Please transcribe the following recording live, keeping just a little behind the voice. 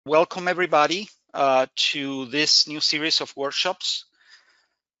Welcome everybody to this new series of workshops.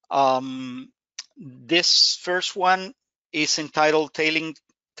 This first one is entitled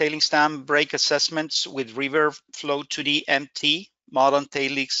Tailings Dam Break Assessments with RiverFlow2D MT Modern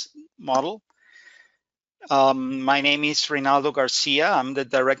Tailings Model. My name is Reynaldo Garcia. I'm the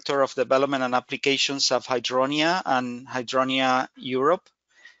Director of Development and Applications of Hydronia and Hydronia Europe.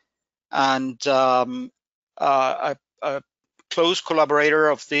 And a close collaborator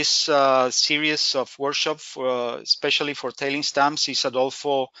of this series of workshops, especially for tailings dams, is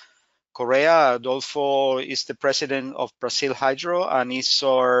Adolfo Correa. Adolfo is the president of Brazil Hydro and is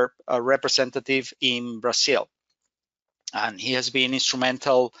our representative in Brazil. And he has been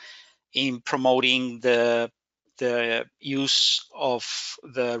instrumental in promoting the use of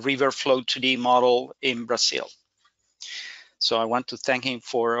the RiverFlow2D model in Brazil. So I want to thank him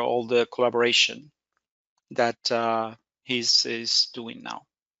for all the collaboration that he's doing now.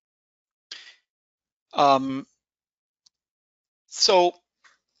 So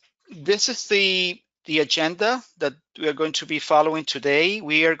this is the agenda that we are going to be following today.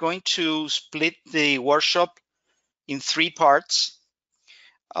 We are going to split the workshop in 3 parts.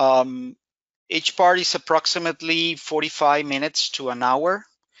 Each part is approximately 45 minutes to an hour.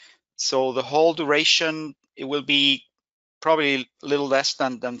 So the whole duration, it will be probably a little less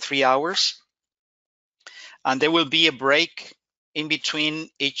than 3 hours. And there will be a break in between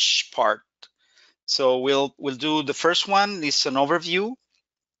each part. So we'll do the first one. Is an overview.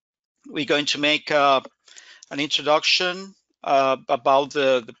 We're going to make an introduction about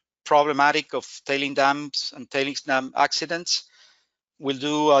the problematic of tailing dams and tailings dam accidents. We'll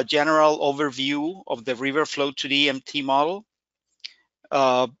do a general overview of the RiverFlow2D MT model.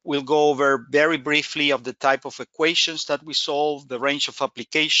 We'll go over very briefly of the type of equations that we solve, the range of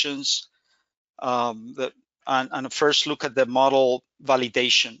applications, and a first look at the model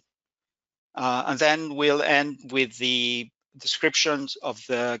validation. And then we'll end with the descriptions of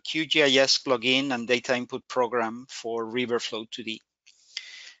the QGIS plugin and data input program for RiverFlow2D.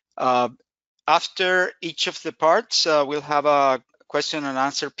 After each of the parts, we'll have a question and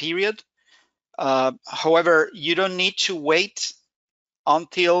answer period. However, you don't need to wait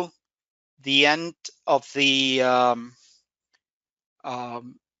until the end of the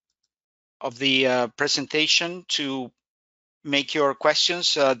presentation to make your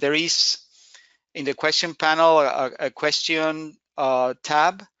questions. There is in the question panel a question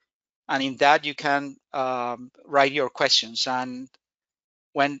tab, and in that you can write your questions. And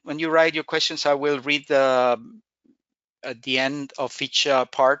when you write your questions, I will read at the end of each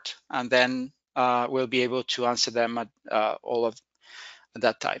part, and then we'll be able to answer them at all of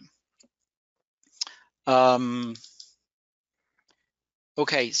that time.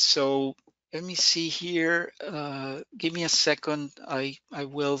 Okay, so let me see here. Give me a second. I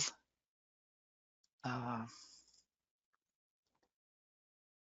will.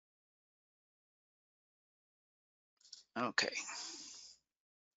 Okay.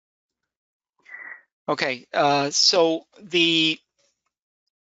 Okay. So the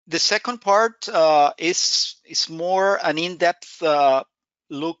second part is more an in-depth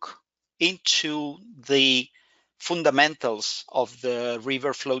look into the fundamentals of the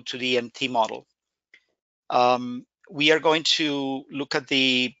RiverFlow2D MT model. We are going to look at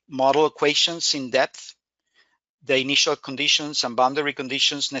the model equations in depth, the initial conditions and boundary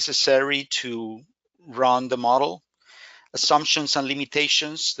conditions necessary to run the model, assumptions and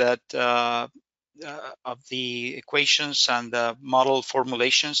limitations that of the equations and the model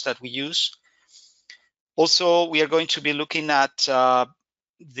formulations that we use. Also, we are going to be looking at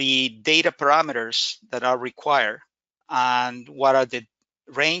the data parameters that are required and what are the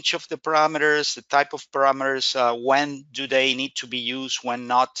range of the parameters, the type of parameters, when do they need to be used, when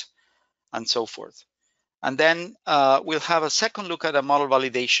not, and so forth. And then we'll have a second look at a model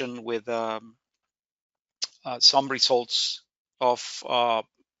validation with some results of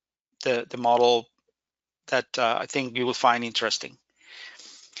the model that I think you will find interesting.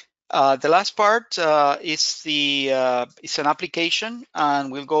 The last part is an application,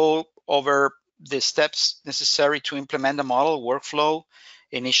 and we'll go over the steps necessary to implement the model, workflow,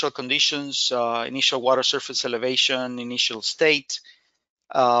 initial conditions, initial water surface elevation, initial state,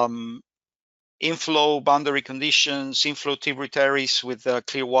 inflow boundary conditions, inflow tributaries with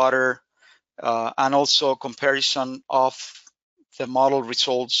clear water, and also comparison of the model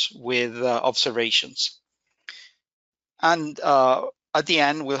results with observations. And at the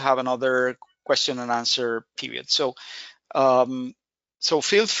end, we'll have another question and answer period. So, so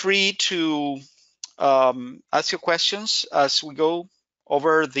feel free to ask your questions as we go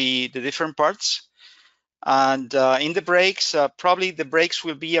over the different parts. And in the breaks, probably the breaks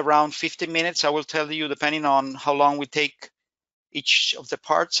will be around 15 minutes. I will tell you, depending on how long we take each of the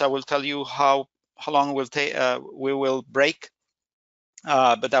parts, I will tell you how long we'll take, we will break.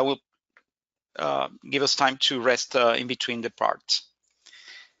 But that will give us time to rest in between the parts.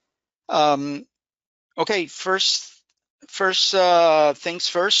 Okay, first things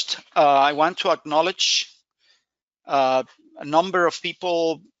first. I want to acknowledge a number of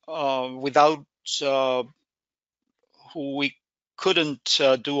people without who we couldn't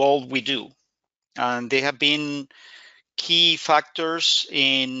do all we do, and they have been key factors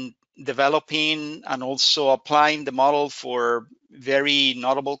in developing and also applying the model for very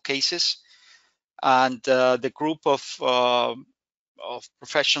notable cases. And the group of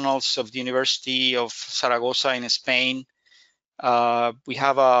professionals of the University of Zaragoza in Spain, we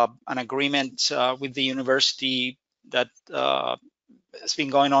have an agreement with the university that has been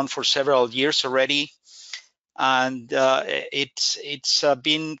going on for several years already, and it's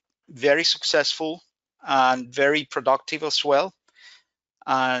been very successful and very productive as well.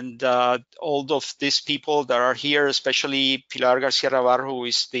 And all of these people that are here, especially Pilar Garcia Navarro, who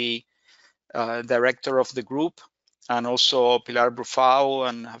is the director of the group, and also Pilar Brufao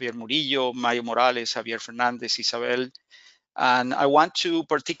and Javier Murillo, Mayo Morales, Javier Fernandez, Isabel. And I want to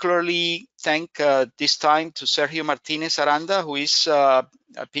particularly thank this time to Sergio Martinez Aranda, who is a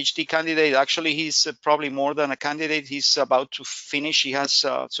PhD candidate. Actually, he's probably more than a candidate. He's about to finish. He has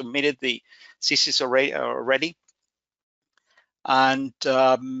submitted the thesis already. And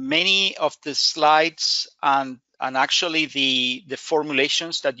many of the slides and actually the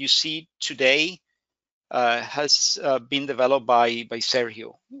formulations that you see today has been developed by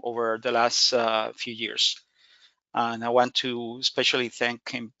Sergio over the last few years. And I want to especially thank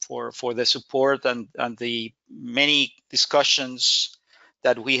him for the support and the many discussions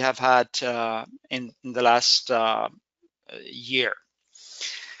that we have had in the last year.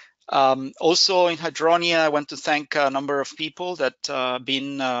 Also in Hadronia, I want to thank a number of people that have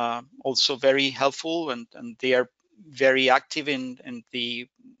been also very helpful, and they are very active in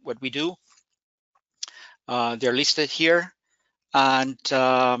what we do. They're listed here. And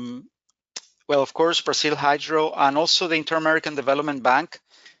well, of course, Brazil Hydro, and also the Inter-American Development Bank.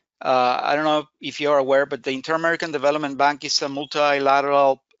 I don't know if you're aware, but the Inter-American Development Bank is a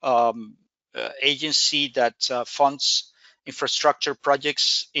multilateral agency that funds infrastructure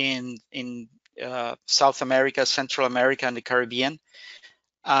projects in South America, Central America, and the Caribbean.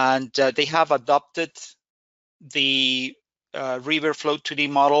 And they have adopted the RiverFlow2D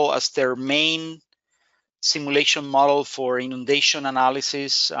model as their main simulation model for inundation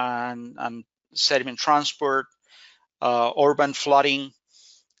analysis and sediment transport, urban flooding.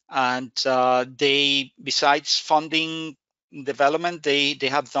 And they, besides funding development, they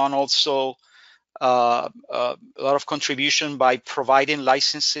have done also a lot of contribution by providing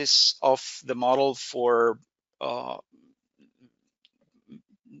licenses of the model for I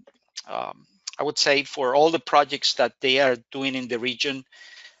would say for all the projects that they are doing in the region.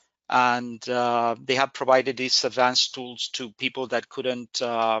 And they have provided these advanced tools to people that couldn't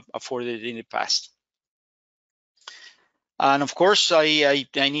afford it in the past. And of course, I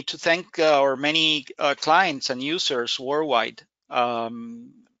need to thank our many clients and users worldwide.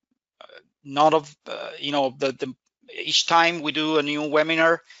 Not of you know, each time we do a new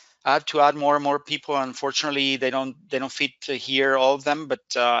webinar, I have to add more and more people. Unfortunately, they don't fit here, all of them, but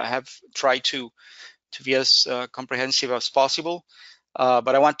I have tried to be as comprehensive as possible.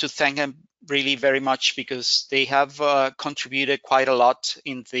 But I want to thank them really very much, because they have contributed quite a lot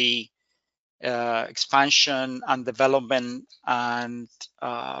in the expansion and development, and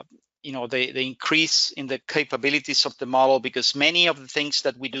you know, the increase in the capabilities of the model, because many of the things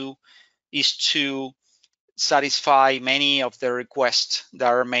that we do is to satisfy many of the requests that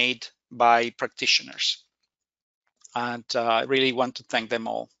are made by practitioners. And I really want to thank them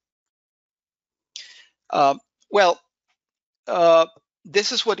all. Well,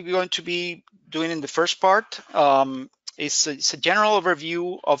 this is what we're going to be doing in the first part. It's a general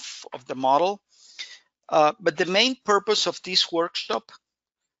overview of the model. But the main purpose of this workshop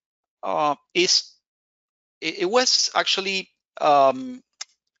is, it was actually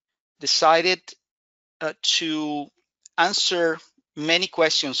decided to answer many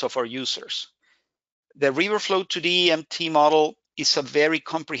questions of our users. The RiverFlow2D MT model is a very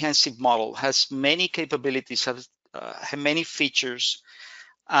comprehensive model, has many capabilities, has many features,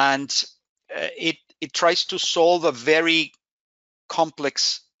 and it tries to solve a very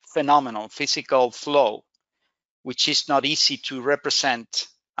complex phenomenon, physical flow, which is not easy to represent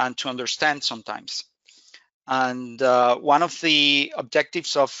and to understand sometimes. And one of the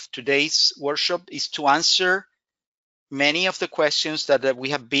objectives of today's workshop is to answer many of the questions that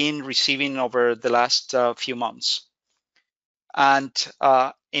we have been receiving over the last few months. And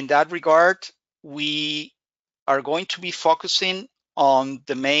in that regard, we are going to be focusing on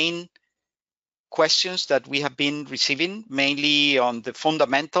the main questions that we have been receiving, mainly on the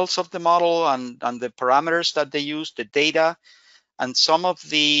fundamentals of the model and the parameters that they use, the data, and some of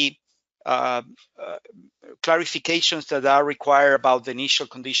the clarifications that are required about the initial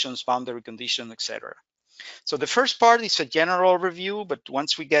conditions, boundary conditions, etc. So the first part is a general review, but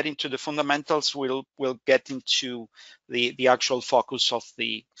once we get into the fundamentals, we'll get into the actual focus of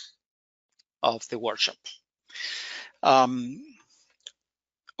the workshop.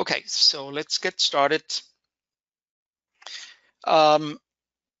 Okay, so let's get started. The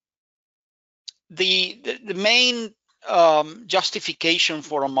main justification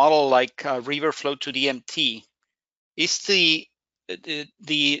for a model like RiverFlow2D MT is the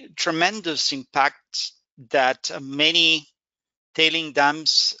tremendous impact that many tailing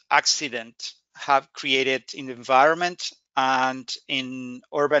dams accident have created in the environment and in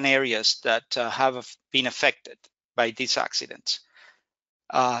urban areas that have been affected by these accidents.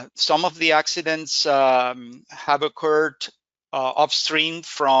 Some of the accidents have occurred upstream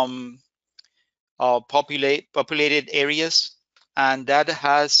from populated areas, and that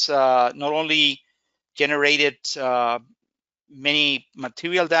has not only generated many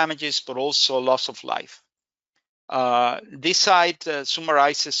material damages, but also loss of life. This slide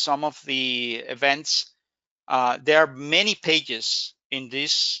summarizes some of the events. There are many pages in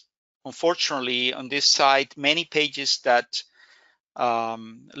this, unfortunately, on this site, many pages that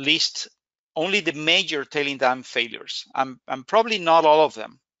list only the major tailing dam failures, and probably not all of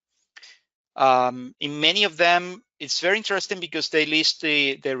them. In many of them, it's very interesting because they list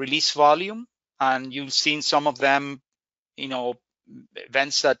the release volume, and you've seen some of them,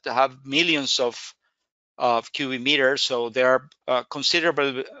 events that have millions of cubic meters, so there are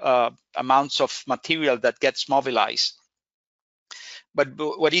considerable amounts of material that gets mobilized. But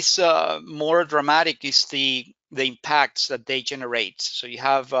what is more dramatic is the impacts that they generate. So you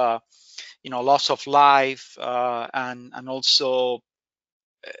have loss of life and also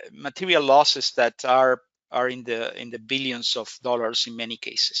material losses that are in the billions of dollars in many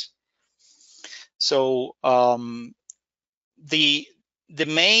cases. So the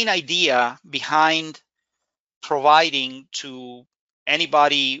main idea behind providing to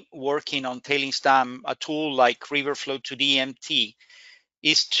anybody working on tailings dam a tool like RiverFlow2D MT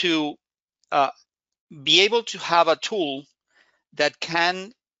is to be able to have a tool that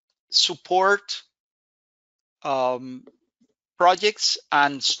can support projects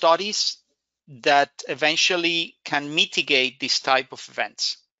and studies that eventually can mitigate this type of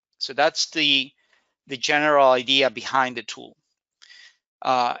events. So that's the general idea behind the tool.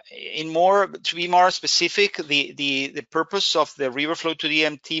 To be more specific, the purpose of the RiverFlow2D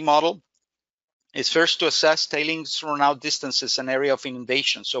MT model is first to assess tailings runout distances and area of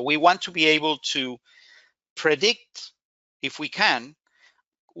inundation. So we want to be able to predict, if we can,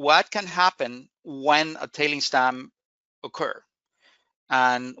 what can happen when a tailings dam occur.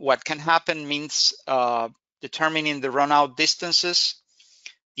 And what can happen means determining the runout distances,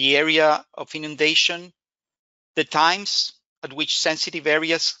 the area of inundation, the times at which sensitive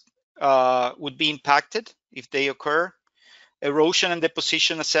areas would be impacted if they occur, erosion and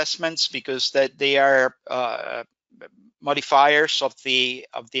deposition assessments, because they are modifiers of the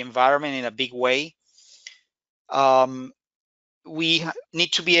environment in a big way. We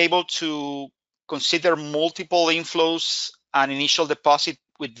need to be able to consider multiple inflows and initial deposit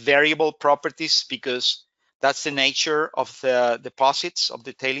with variable properties, because that's the nature of the deposits, of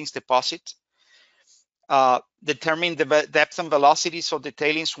the tailings deposit. Determine the depth and velocities of the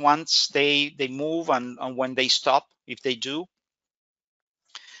tailings once they move and when they stop, if they do.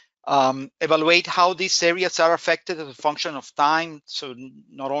 Evaluate how these areas are affected as a function of time, so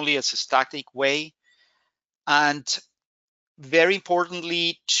not only as a static way. And very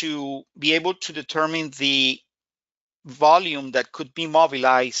importantly, to be able to determine the volume that could be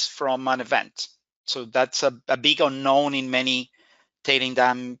mobilized from an event. So that's a big unknown in many tailing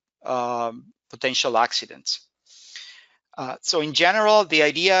dam potential accidents. So in general, the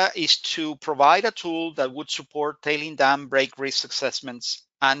idea is to provide a tool that would support tailing dam break risk assessments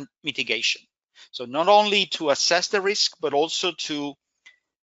and mitigation. So not only to assess the risk, but also to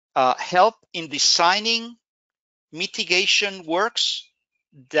help in designing mitigation works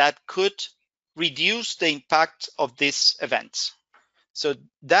that could reduce the impact of these events. So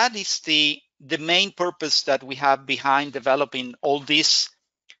that is the main purpose that we have behind developing all these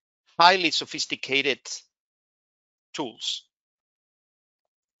highly sophisticated tools.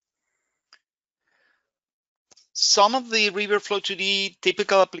 Some of the RiverFlow2D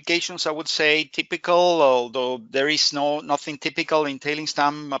typical applications, I would say typical, although there is nothing typical in tailings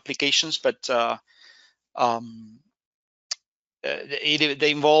dam applications, but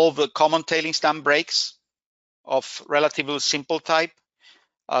they involve common tailings dam breaks of relatively simple type,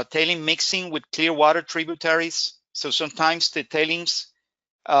 tailing mixing with clear water tributaries. So sometimes the tailings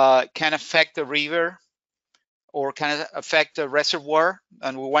can affect the river or can affect the reservoir,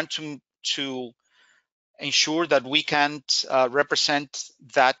 and we want to ensure that we can represent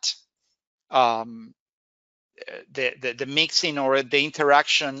that the mixing or the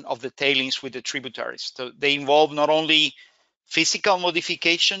interaction of the tailings with the tributaries. So they involve not only physical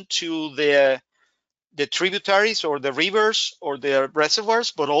modification to the tributaries or the rivers or the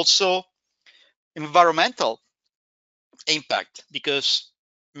reservoirs, but also environmental impact, because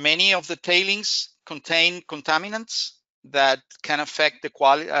many of the tailings contain contaminants that can affect the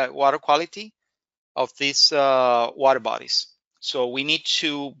water quality of these water bodies. So we need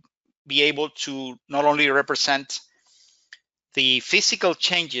to be able to not only represent the physical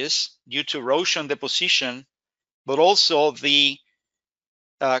changes due to erosion deposition, but also the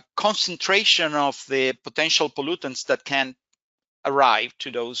concentration of the potential pollutants that can arrive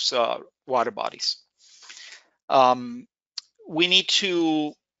to those water bodies. We need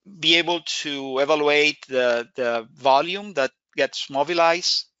to be able to evaluate the volume that gets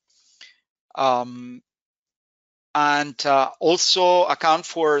mobilized, and also account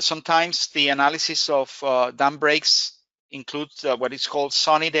for sometimes the analysis of dam breaks includes what is called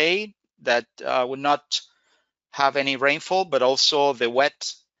sunny day that would not have any rainfall, but also the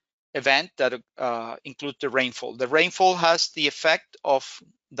wet event that includes the rainfall. The rainfall has the effect of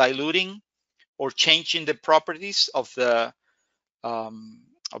diluting or changing the properties of the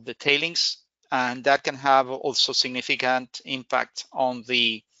tailings, and that can have also significant impact on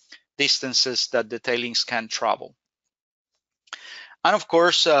the distances that the tailings can travel. And of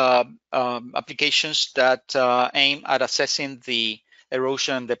course, applications that aim at assessing the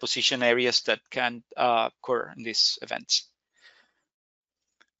erosion and deposition areas that can occur in these events.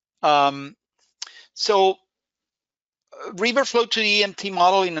 So RiverFlow2D MT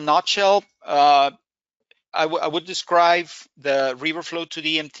model in a nutshell, I would describe the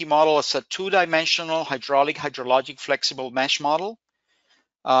RiverFlow2D MT model as a two-dimensional hydrologic flexible mesh model.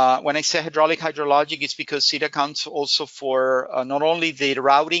 When I say hydrologic, it's because it accounts also for not only the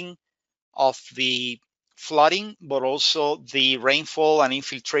routing of the flooding, but also the rainfall and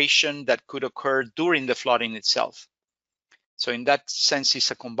infiltration that could occur during the flooding itself. So in that sense, it's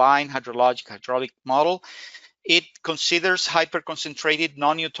a combined hydraulic model. It considers hyperconcentrated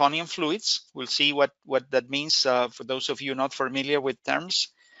non-Newtonian fluids. We'll see what that means for those of you not familiar with terms.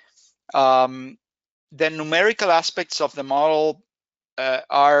 The numerical aspects of the model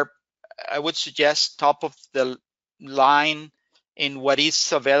are, I would suggest, top of the line in what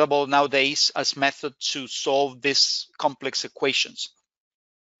is available nowadays as method to solve these complex equations.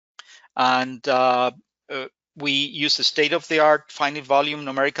 And we use the state-of-the-art finite volume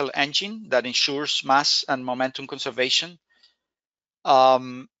numerical engine that ensures mass and momentum conservation.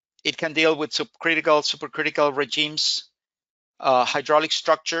 It can deal with subcritical, supercritical regimes, hydraulic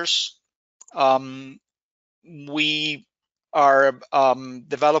structures. We are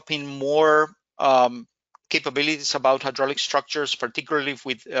developing more capabilities about hydraulic structures, particularly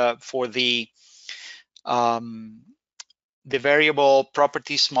with for the variable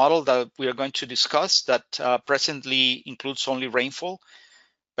properties model that we are going to discuss that presently includes only rainfall,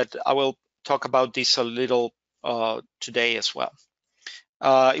 but I will talk about this a little today as well.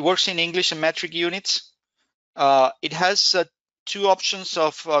 It works in English and metric units. It has two options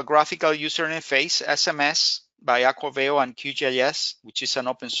of graphical user interface, SMS by Aquaveo and QGIS, which is an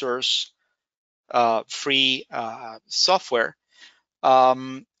open source free software.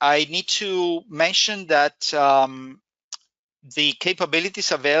 I need to mention that the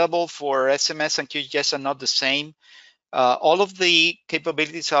capabilities available for SMS and QGIS are not the same. All of the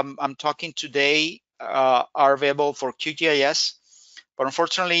capabilities I'm talking today are available for QGIS, but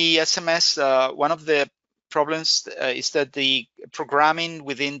unfortunately SMS, one of the problems is that the programming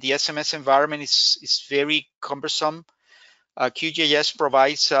within the SMS environment is very cumbersome. QGIS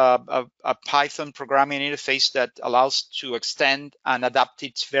provides a Python programming interface that allows to extend and adapt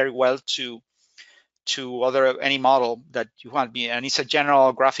it very well to any model that you want to be, and it's a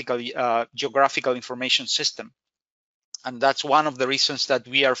general geographical information system. And that's one of the reasons that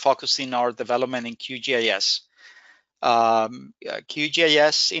we are focusing our development in QGIS.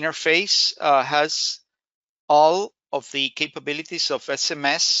 QGIS interface has all of the capabilities of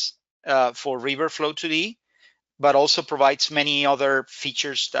SMS for RiverFlow2D, but also provides many other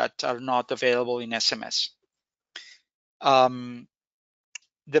features that are not available in SMS. The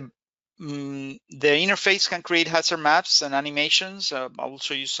interface can create hazard maps and animations. I will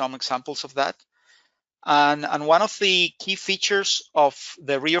show you some examples of that. And one of the key features of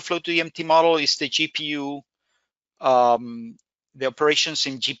the RiverFlow2D MT model is the GPU, the operations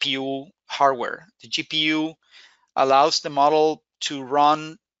in GPU hardware. The GPU allows the model to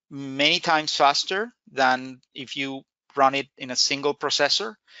run many times faster than if you run it in a single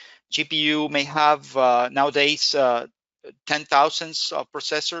processor. GPU may have nowadays 10,000s of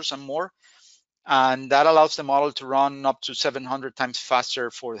processors and more, and that allows the model to run up to 700 times faster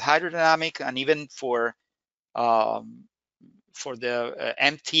for hydrodynamic, and even for the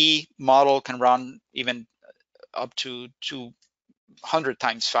MT model can run even up to 200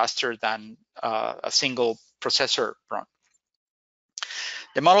 times faster than a single processor run.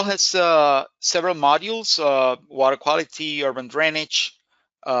 The model has several modules: water quality, urban drainage,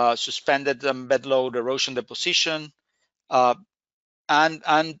 suspended bed load, erosion deposition, and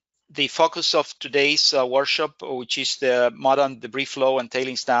the focus of today's workshop, which is the modern debris flow and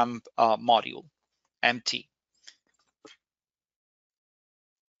tailings dam module, MT.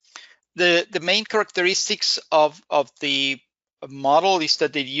 The main characteristics of the model is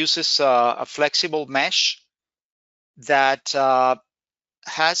that it uses a flexible mesh that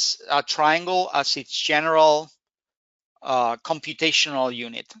has a triangle as its general computational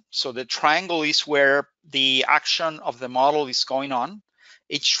unit. So the triangle is where the action of the model is going on.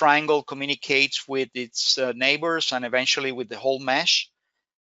 Each triangle communicates with its neighbors and eventually with the whole mesh.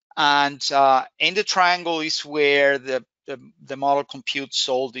 And in the triangle is where the model computes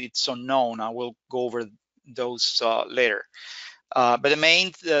all its unknown. I will go over those later. But the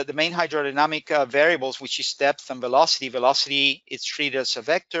main hydrodynamic variables, which is depth and velocity. Velocity is treated as a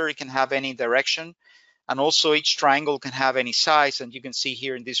vector. It can have any direction. And also each triangle can have any size. And you can see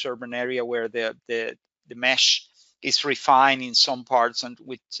here in this urban area where the mesh is refined in some parts and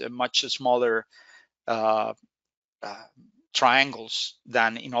with much smaller triangles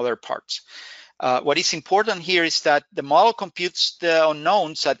than in other parts. What is important here is that the model computes the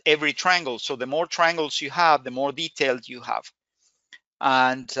unknowns at every triangle. So the more triangles you have, the more detailed you have.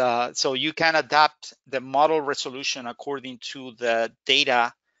 And so you can adapt the model resolution according to the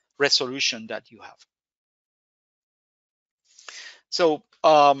data resolution that you have. So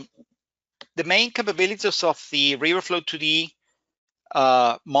the main capabilities of the RiverFlow2D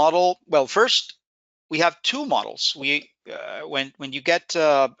model, well, first, we have two models. When you get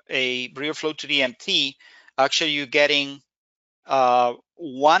a RiverFlow2D MT, actually you're getting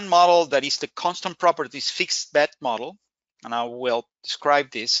one model that is the constant properties fixed bed model, and I will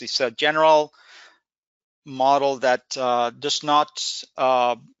describe this. It's a general model that does not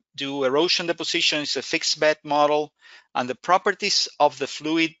do erosion deposition. It's a fixed bed model, and the properties of the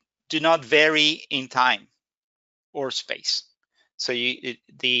fluid do not vary in time or space. So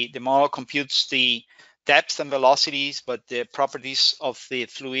the model computes the depth and velocities, but the properties of the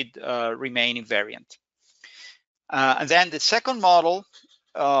fluid remain invariant. And then the second model,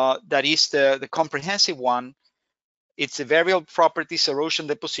 that is the comprehensive one, it's a variable properties erosion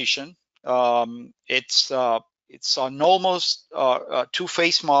deposition. It's an almost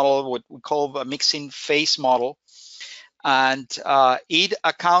two-phase model, what we call a mixing phase model, and it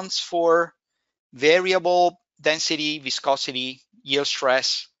accounts for variable density, viscosity, yield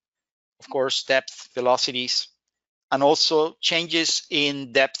stress, of course, depth, velocities, and also changes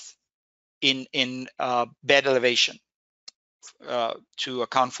in depth in bed elevation to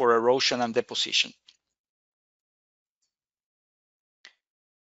account for erosion and deposition.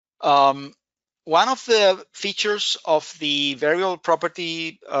 One of the features of the variable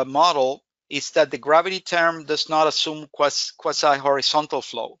property model is that the gravity term does not assume quasi-horizontal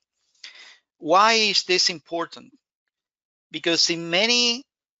flow. Why is this important? Because in many,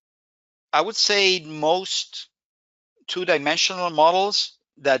 I would say most two-dimensional models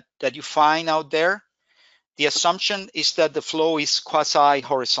that you find out there, the assumption is that the flow is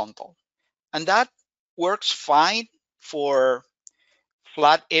quasi-horizontal. And that works fine for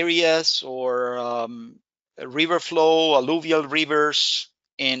flat areas or river flow, alluvial rivers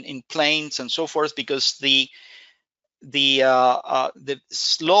in plains and so forth, because the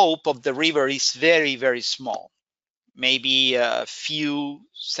slope of the river is very, very small, maybe a few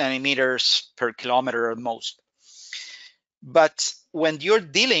centimeters per kilometer at most. But when you're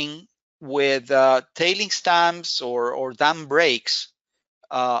dealing with tailings dams or dam breaks,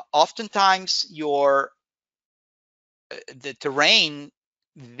 oftentimes the terrain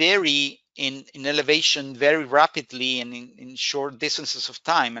vary in elevation very rapidly and in short distances of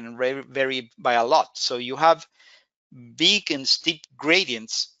time, and vary by a lot. So you have big and steep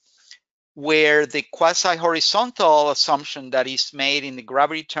gradients, where the quasi-horizontal assumption that is made in the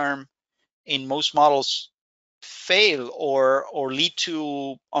gravity term in most models fail or lead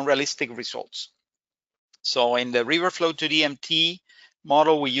to unrealistic results. So in the RiverFlow2D MT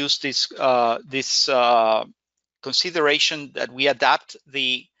model, we use this consideration that we adapt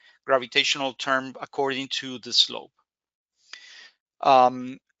the gravitational term according to the slope.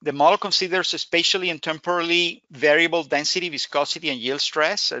 The model considers spatially and temporally variable density, viscosity, and yield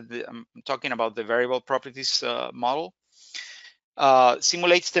stress. I'm talking about the variable properties model.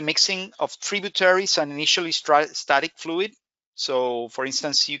 Simulates the mixing of tributaries and initially static fluid. So for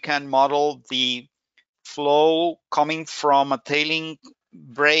instance, you can model the flow coming from a tailing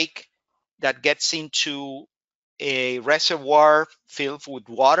break that gets into a reservoir filled with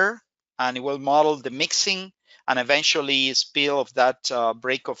water, and it will model the mixing and eventually spill of that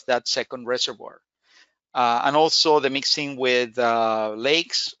break of that second reservoir. And also the mixing with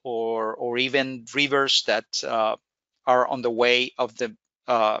lakes or even rivers that are on the way of the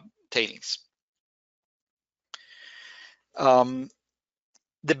tailings.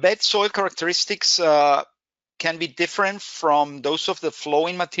 The bed soil characteristics can be different from those of the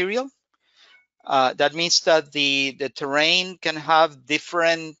flowing material. That means that the terrain can have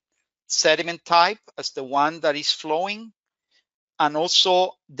different sediment type as the one that is flowing, and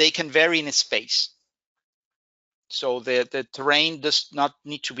also they can vary in space. So the terrain does not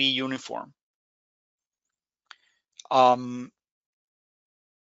need to be uniform. The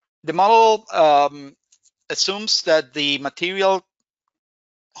model assumes that the material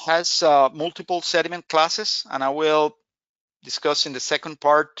has multiple sediment classes, and I will discuss in the second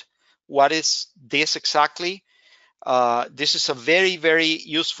part what is this exactly. This is a very, very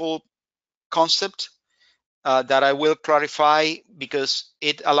useful concept that I will clarify, because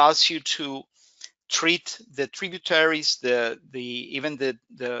it allows you to treat the tributaries, even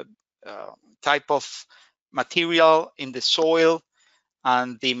the type of material in the soil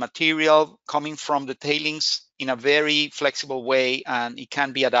and the material coming from the tailings in a very flexible way, and it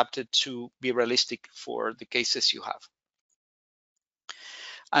can be adapted to be realistic for the cases you have.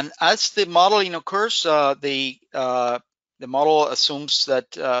 And as the modeling occurs, the model assumes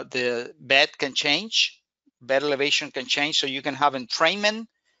that the bed can change, bed elevation can change, so you can have entrainment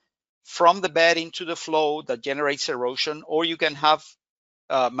from the bed into the flow that generates erosion, or you can have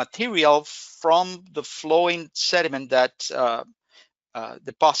material from the flowing sediment that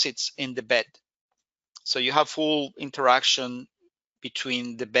deposits in the bed. So you have full interaction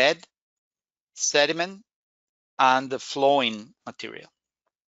between the bed, sediment, and the flowing material.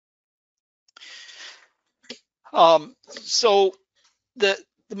 So the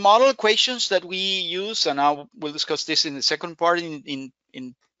model equations that we use, and I will discuss this in the second part in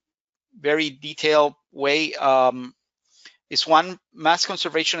very detailed way, is one mass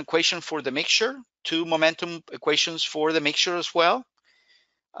conservation equation for the mixture, two momentum equations for the mixture as well.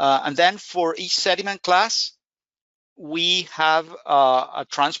 And then for each sediment class, we have a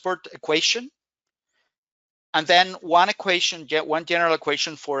transport equation, and then one general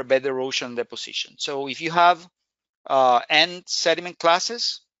equation for bed erosion deposition. So if you have n sediment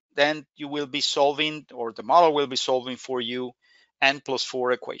classes, then you will be solving, or the model will be solving for you,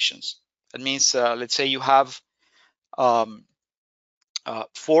 n+4 equations. That means, let's say you have 4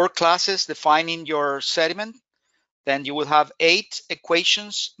 classes defining your sediment, then you will have 8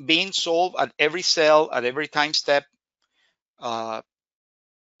 equations being solved at every cell, at every time step,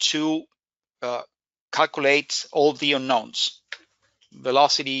 to calculate all the unknowns,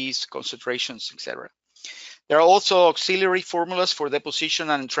 velocities, concentrations, etc. There are also auxiliary formulas for deposition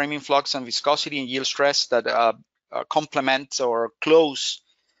and entrainment flux and viscosity and yield stress that complement or close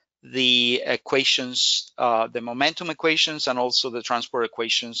the equations, the momentum equations, and also the transport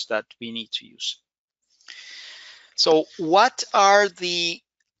equations that we need to use. So what are the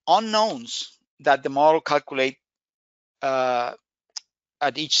unknowns that the model calculate at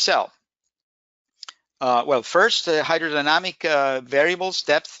each cell? Well, first, hydrodynamic variables,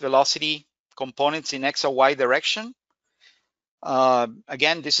 depth, velocity, components in X or Y direction.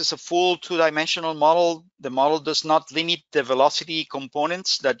 Again, this is a full 2-dimensional model. The model does not limit the velocity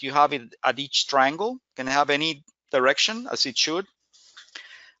components that you have at each triangle. It can have any direction, as it should.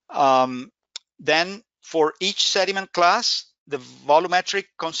 Then for each sediment class, the volumetric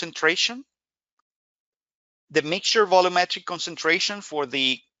concentration, the mixture volumetric concentration for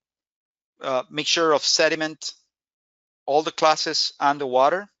the mixture of sediment, all the classes, and the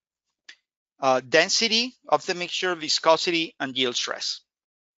water, density of the mixture, viscosity, and yield stress.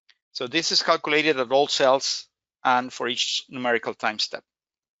 So this is calculated at all cells and for each numerical time step.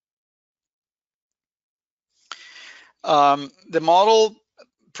 The model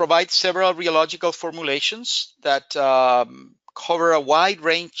provides several rheological formulations that cover a wide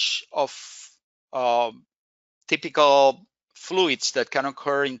range of typical fluids that can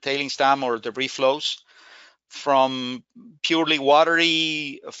occur in tailings dam or debris flows, from purely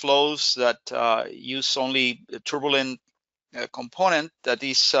watery flows that use only a turbulent component that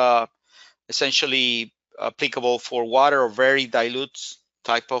is essentially applicable for water or very dilute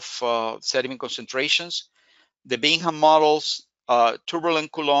type of sediment concentrations. The Bingham models,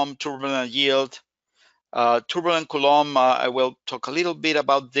 turbulent Coulomb, turbulent yield. Turbulent Coulomb, I will talk a little bit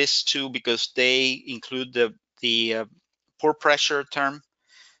about this too, because they include the pore pressure term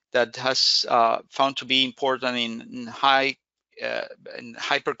that has found to be important in high in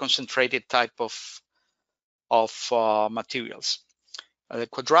hyper concentrated type of materials. The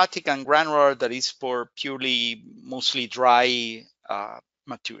quadratic and granular, that is for purely mostly dry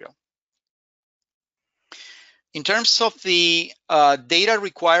material. In terms of the data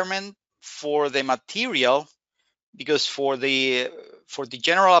requirement for the material, because for the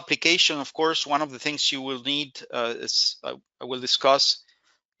general application, of course, one of the things you will need, as I will discuss,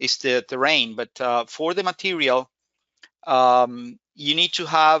 is the terrain. But for the material, you need to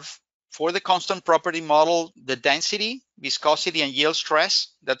have, for the constant property model, the density, viscosity, and yield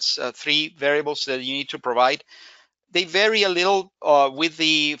stress. That's three variables that you need to provide. They vary a little with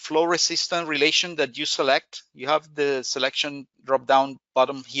the flow resistant relation that you select. You have the selection drop down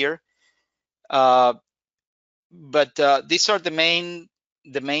bottom here. But these are the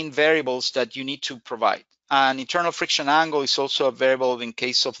main variables that you need to provide. And internal friction angle is also a variable in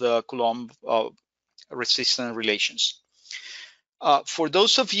case of the Coulomb resistant relations. For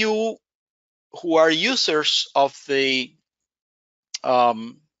those of you who are users of the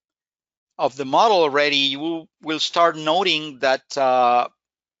model already, you will start noting that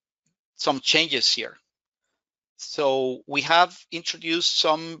some changes here. So we have introduced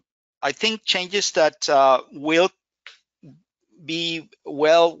some, I think, changes that will be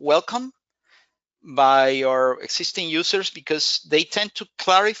welcome by our existing users, because they tend to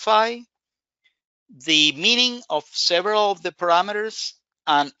clarify the meaning of several of the parameters,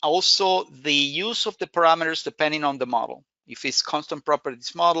 and also the use of the parameters depending on the model, if it's constant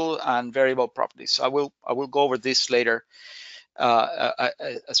properties model and variable properties. I will go over this later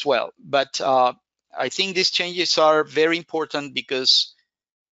as well. But I think these changes are very important, because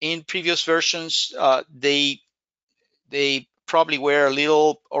in previous versions they probably were a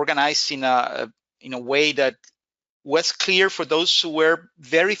little organized in a way that was clear for those who were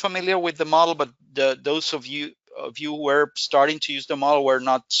very familiar with the model, but those of you who were starting to use the model were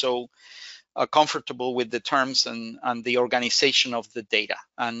not so comfortable with the terms and the organization of the data.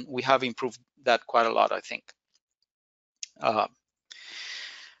 And we have improved that quite a lot, I think.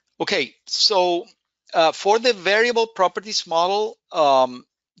 Okay, so for the variable properties model,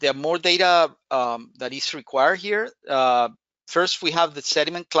 there are more data that is required here. First, we have the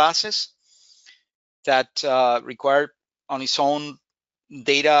sediment classes that require on its own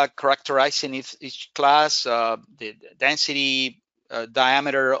data characterizing each class, the density,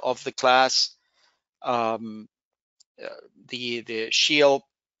 diameter of the class, the shield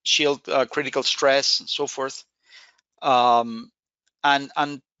critical stress, and so forth. And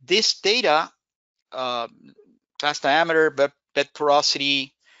this data, class diameter, bed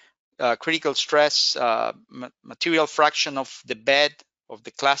porosity, critical stress, material fraction of the bed, of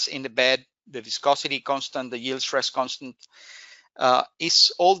the class in the bed, the viscosity constant, the yield stress constant,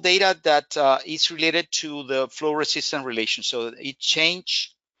 is all data that is related to the flow resistance relation. So it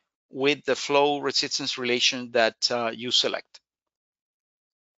changes with the flow resistance relation that you select.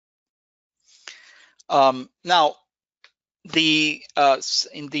 Now,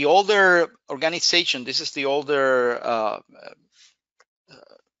 in the older organization, this is the older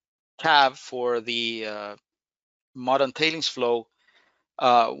tab for the modern tailings flow.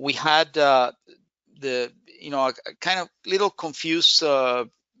 We had a kind of little confused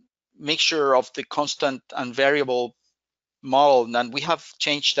mixture of the constant and variable model, and we have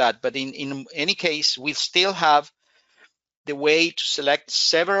changed that. But in any case, we still have the way to select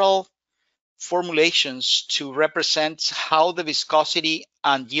several formulations to represent how the viscosity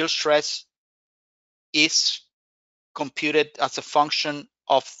and yield stress is computed as a function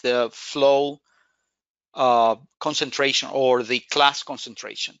of the flow concentration or the class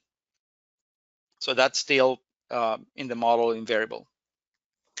concentration. So that's still in the model in variable.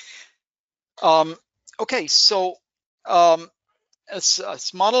 Okay, so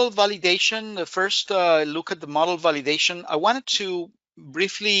as model validation, the first look at the model validation, I wanted to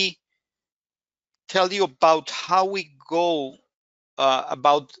briefly tell you about how we go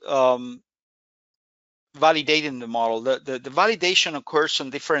about validating the model. The validation occurs on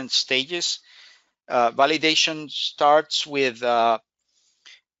different stages. Validation starts with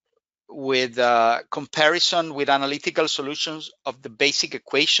comparison with analytical solutions of the basic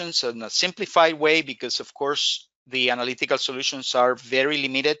equations in a simplified way, because of course the analytical solutions are very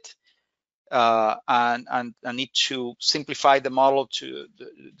limited, and I need to simplify the model to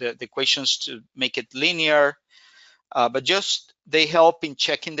the equations to make it linear, but just they help in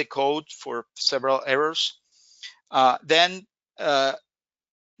checking the code for several errors. Then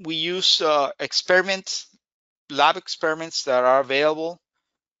we use lab experiments that are available,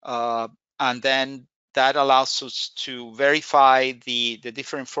 and then that allows us to verify the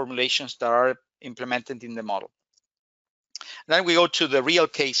different formulations that are implemented in the model. Then we go to the real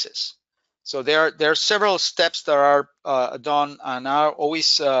cases. So there are several steps that are done and are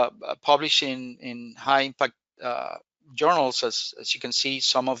always published in high impact journals, as you can see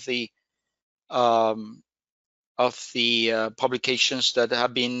some of the publications that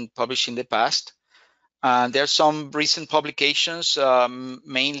have been published in the past. And there are some recent publications,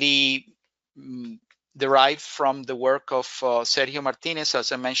 mainly derived from the work of Sergio Martinez,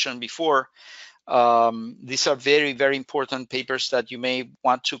 as I mentioned before. These are very, very important papers that you may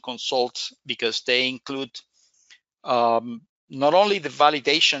want to consult, because they include not only the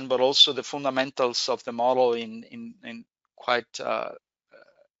validation, but also the fundamentals of the model in quite a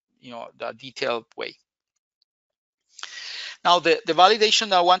detailed way. Now, the validation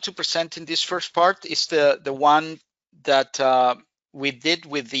that I want to present in this first part is the one that we did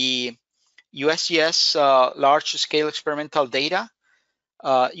with the USGS large-scale experimental data.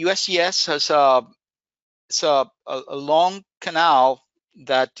 USGS has a long canal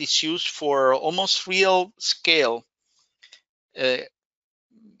that is used for almost real-scale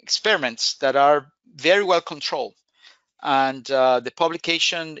experiments that are very well controlled. And the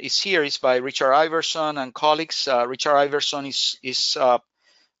publication is by Richard Iverson and colleagues. Richard Iverson is a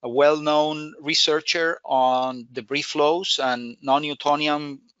well-known researcher on debris flows and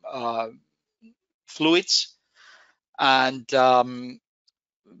non-Newtonian fluids. And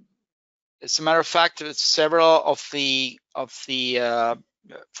as a matter of fact, several of the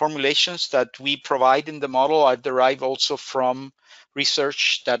formulations that we provide in the model are derived also from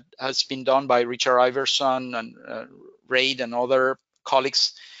research that has been done by Richard Iverson and Raid and other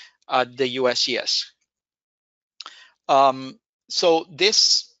colleagues at the USGS. So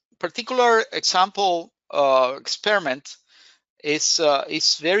this particular example experiment is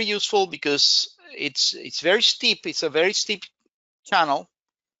very useful because it's very steep. It's a very steep channel.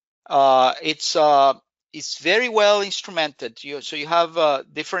 It's very well instrumented. So you have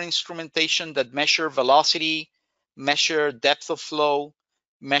different instrumentation that measure velocity, measure depth of flow,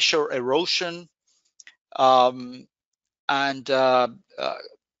 measure erosion, and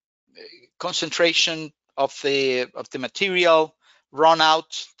concentration of the material, run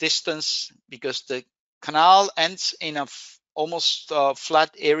out distance, because the canal ends in a almost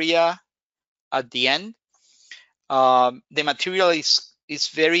flat area at the end. The material is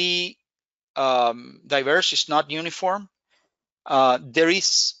very diverse. It's not uniform. There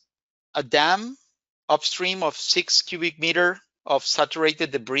is a dam upstream of 6 cubic meter of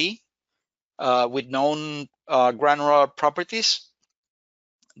saturated debris with known granular properties.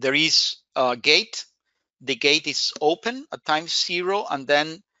 There is a gate. The gate is open at time 0, and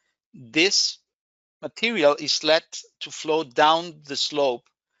then this material is let to flow down the slope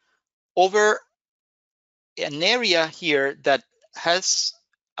over an area here that has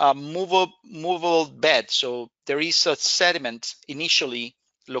a movable bed. So there is a sediment initially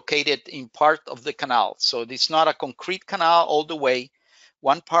located in part of the canal. So it's not a concrete canal all the way.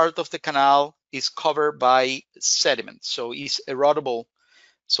 One part of the canal is covered by sediment, so it's erodible.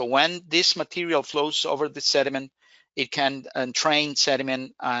 So when this material flows over the sediment, it can entrain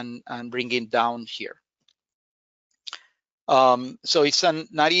sediment and bring it down here. So it's a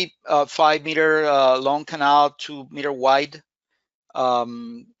 95 meter long canal, 2 meter wide.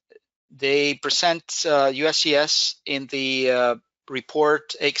 They present USGS in the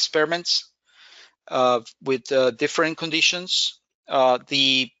report experiments with different conditions.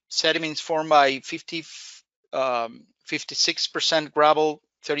 The sediment is formed by 56% gravel,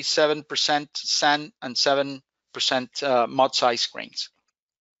 37% sand, and 7% mud size grains.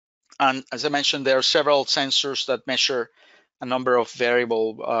 And as I mentioned, there are several sensors that measure a number of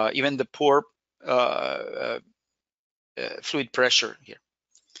variable, even the pore fluid pressure here.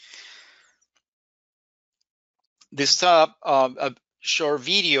 This is a short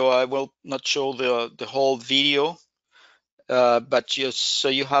video. I will not show the whole video, but just so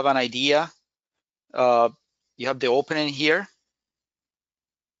you have an idea, you have the opening here.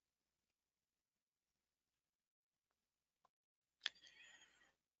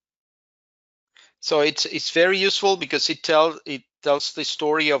 So it's very useful because it tells the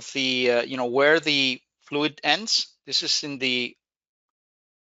story of the where the fluid ends. This is in the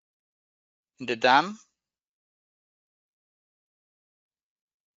dam.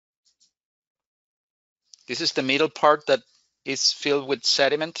 This is the middle part that is filled with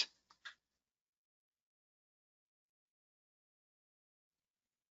sediment.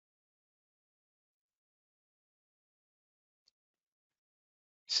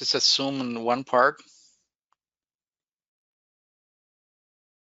 This is a zoom in one part.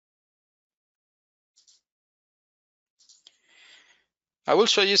 I will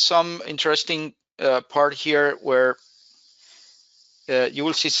show you some interesting part here where you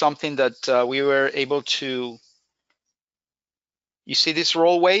will see something that we were able to. You see these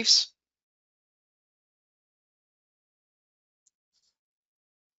roll waves?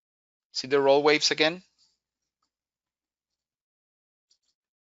 See the roll waves again?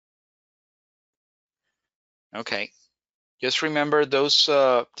 Okay. Just remember those.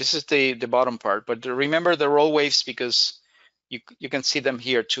 This is the bottom part, but remember the roll waves because you can see them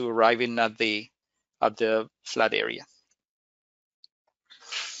here too, arriving at the flat area.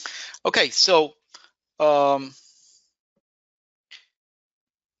 Okay, so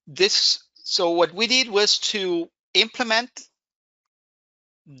so what we did was to implement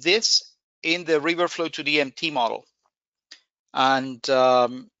this in the RiverFlow2D MT model. And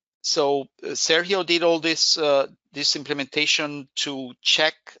so Sergio did all this this implementation to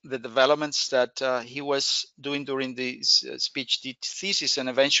check the developments that he was doing during this PhD thesis, and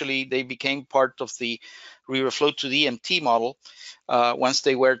eventually they became part of the RiverFlow2D MT model once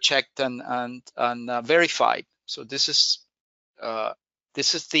they were checked and verified. So this is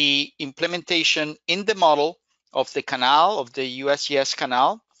the implementation in the model of the canal, of the USGS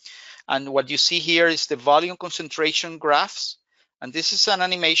canal. And what you see here is the volume concentration graphs. And this is an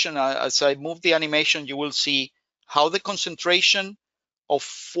animation. As I move the animation, you will see how the concentration of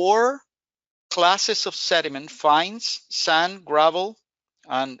 4 classes of sediment, fines, sand, gravel,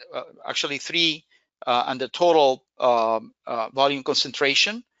 and actually 3, and the total volume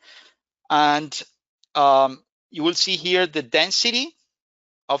concentration. And you will see here the density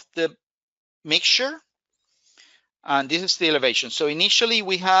of the mixture, and this is the elevation. So initially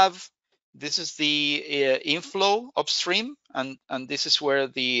we have, this is the inflow upstream, and this is where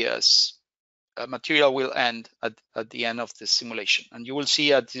the material will end at the end of the simulation. And you will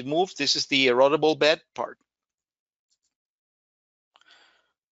see at the move, this is the erodible bed part.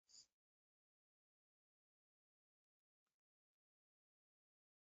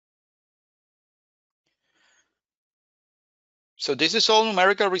 So this is all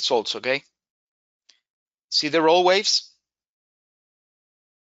numerical results, okay? See the roll waves?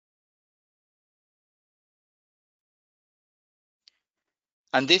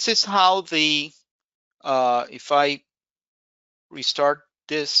 And this is how the, if I restart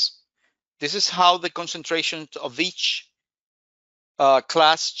this, this is how the concentration of each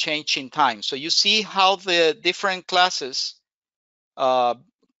class change in time. So you see how the different classes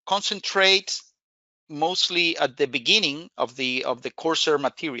concentrate mostly at the beginning of the coarser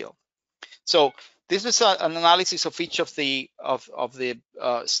material. So this is an analysis of each of the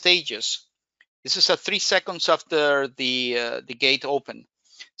stages. This is 3 seconds after the gate open.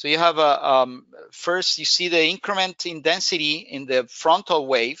 So you have first you see the increment in density in the frontal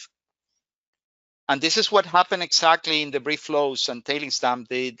wave, and this is what happened exactly in the brief flows and tailings dam.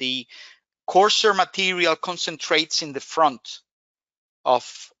 The coarser material concentrates in the front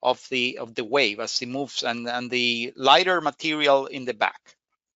of the wave as it moves, and the lighter material in the back.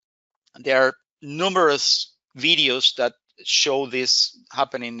 And there are numerous videos that show this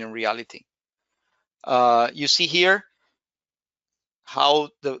happening in reality. You see here how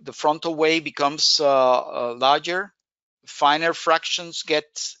the frontal wave becomes larger, finer fractions get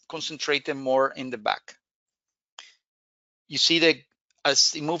concentrated more in the back. You see that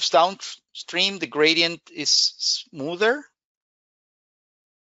as it moves downstream, the gradient is smoother.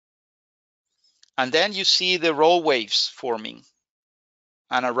 And then you see the roll waves forming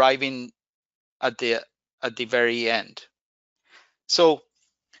and arriving at the very end. So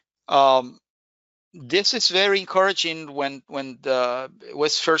this is very encouraging when it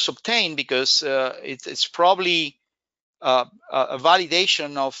was first obtained, because it's probably a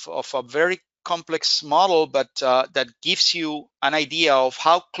validation of a very complex model, but that gives you an idea of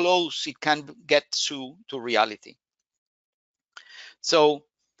how close it can get to reality. So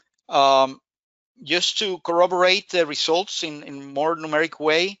just to corroborate the results in more numeric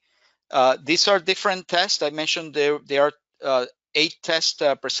way, these are different tests. I mentioned there are 8 tests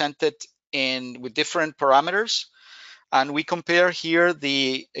presented with different parameters, and we compare here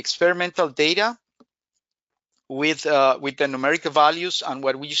the experimental data with the numerical values. And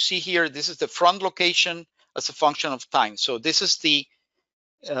what we see here, this is the front location as a function of time. So this is the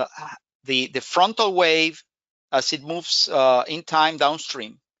frontal wave as it moves in time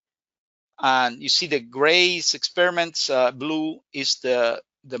downstream. And you see the grays experiments, blue is the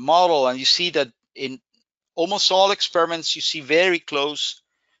model, and you see that in almost all experiments you see very close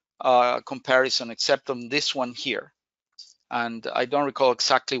comparison, except on this one here. And I don't recall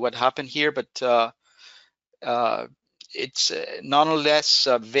exactly what happened here, but it's nonetheless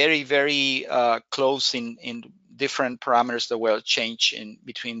very, very close in different parameters that will change in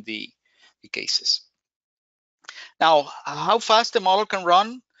between the cases. Now, how fast the model can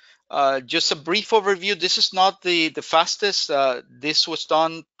run? Just a brief overview. This is not the fastest. This was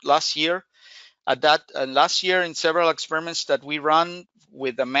done last year. At that last year, in several experiments that we run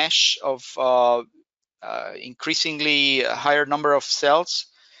with a mesh of increasingly higher number of cells,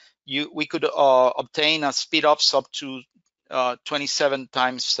 we could obtain a speed ups up to 27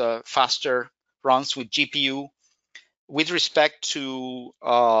 times faster runs with GPU with respect to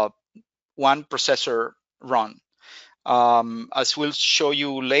one processor run. As we'll show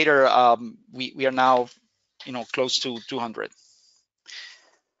you later, we are now, close to 200.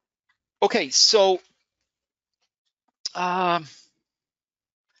 Okay, so I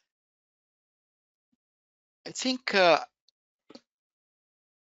think okay.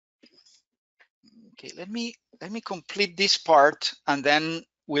 Let me complete this part, and then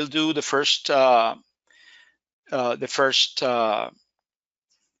we'll do the first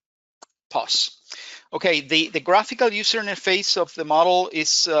pause. Okay, the graphical user interface of the model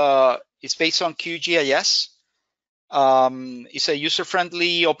is based on QGIS. It's a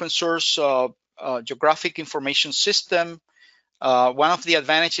user-friendly, open source geographic information system. One of the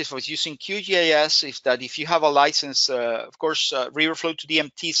advantages of using QGIS is that if you have a license, of course, RiverFlow2D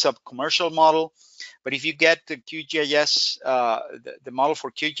MT is a commercial model, but if you get the QGIS, the model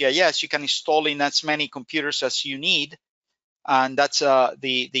for QGIS, you can install in as many computers as you need. And that's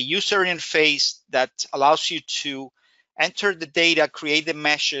the user interface that allows you to enter the data, create the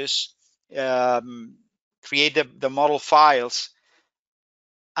meshes, create the model files,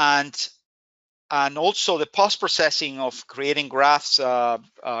 and also the post-processing of creating graphs,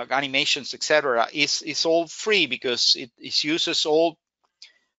 animations, etc. is all free because it uses all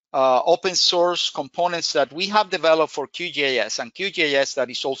open source components that we have developed for QGIS, and QGIS that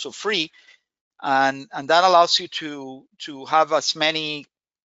is also free, and that allows you to have as many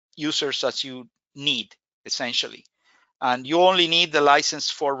users as you need, essentially. And you only need the license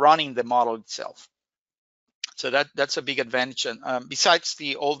for running the model itself. So that's a big advantage. And besides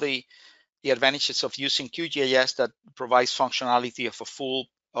all the advantages of using QGIS that provides functionality of a full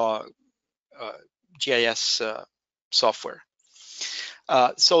GIS software.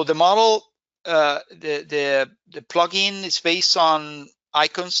 So the model, the plugin is based on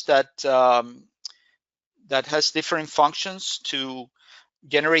icons that has different functions to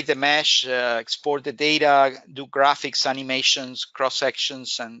generate the mesh, export the data, do graphics, animations, cross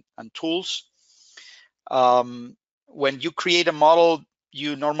sections, and tools. When you create a model,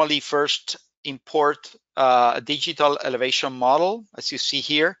 you normally first import a digital elevation model, as you see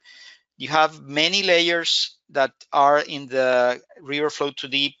here. You have many layers that are in the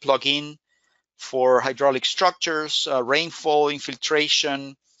RiverFlow2D plugin for hydraulic structures, rainfall,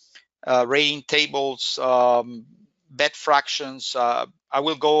 infiltration, rating tables, bed fractions. I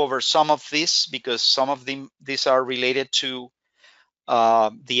will go over some of this because some of these are related to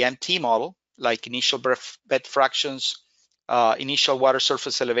the MT model, like initial bed fractions, initial water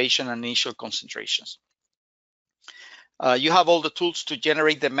surface elevation, and initial concentrations. You have all the tools to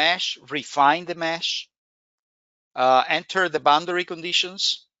generate the mesh, refine the mesh, enter the boundary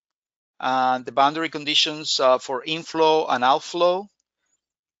conditions, and the boundary conditions for inflow and outflow.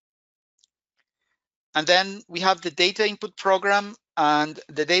 And then we have the data input program, and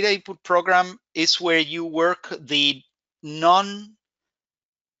the data input program is where you work the non-spatial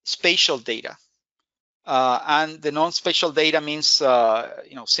data. And the non-spatial data means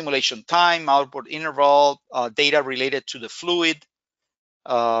simulation time, output interval, data related to the fluid,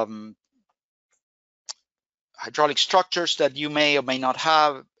 hydraulic structures that you may or may not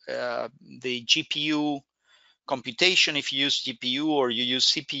have, the GPU computation if you use GPU or you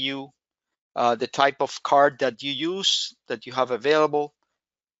use CPU, the type of card that you use, that you have available,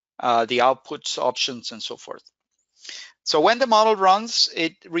 the outputs, options, and so forth. So when the model runs,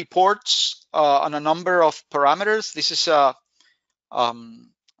 it reports on a number of parameters. This is a run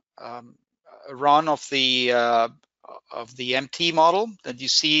of the MT model that you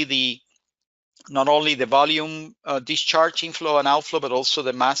see not only the volume discharge inflow and outflow, but also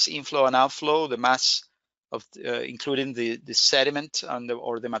the mass inflow and outflow, the mass including the sediment and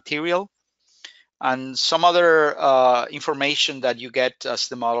or the material, and some other information that you get as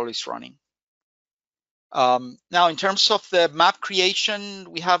the model is running. Now, in terms of the map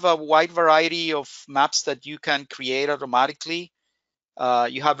creation, we have a wide variety of maps that you can create automatically.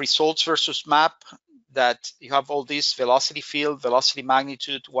 You have results versus map, that you have all these velocity field, velocity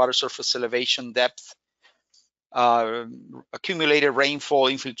magnitude, water surface elevation, depth, accumulated rainfall,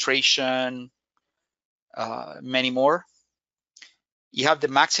 infiltration, many more. You have the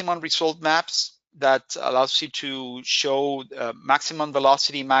maximum result maps that allows you to show maximum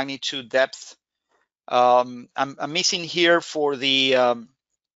velocity, magnitude, depth. I'm missing here for the, in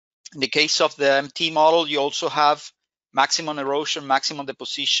the case of the MT model, you also have maximum erosion, maximum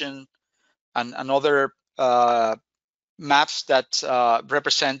deposition, and other maps that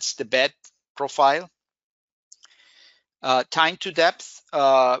represents the bed profile. Time to depth,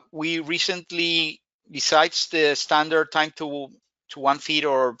 we recently, besides the standard time to 1 feet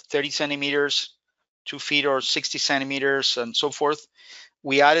or 30 centimeters, 2 feet or 60 centimeters, and so forth,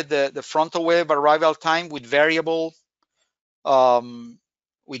 we added the frontal wave arrival time with variable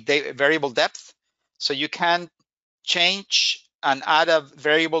variable depth. So you can change and add a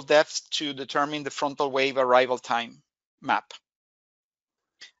variable depth to determine the frontal wave arrival time map.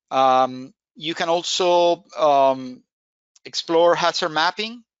 You can also explore hazard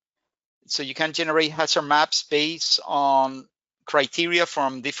mapping. So you can generate hazard maps based on criteria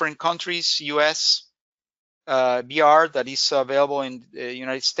from different countries, US, BR that is available in the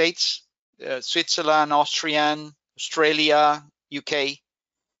United States, Switzerland, Austrian, Australia, UK.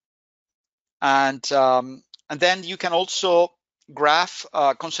 And then you can also graph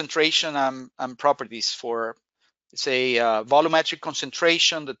concentration and properties for, say, volumetric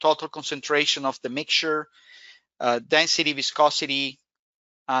concentration, the total concentration of the mixture, density, viscosity,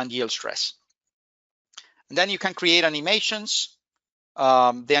 and yield stress. And then you can create animations.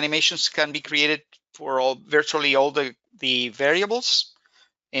 The animations can be created for virtually all the variables.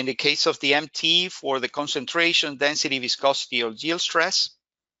 In the case of the MT, for the concentration, density, viscosity, or yield stress.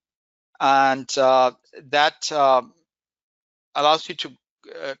 And that allows you to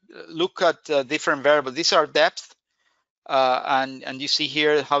look at different variables. These are depth, and you see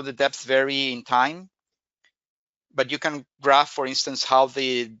here how the depths vary in time. But you can graph, for instance, how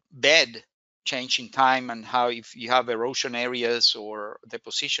the bed change in time, and how if you have erosion areas or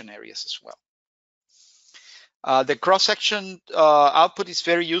deposition areas as well. The cross-section output is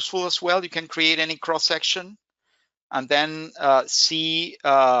very useful as well. You can create any cross-section and then see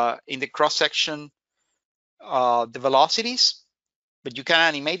in the cross-section the velocities, but you can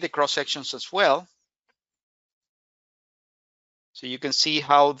animate the cross-sections as well. So you can see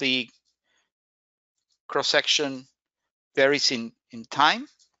how the cross-section varies in time.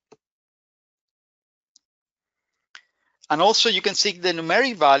 And also you can see the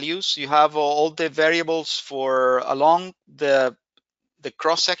numeric values. You have all the variables for along the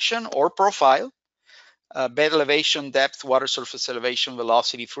cross-section or profile, bed elevation, depth, water surface elevation,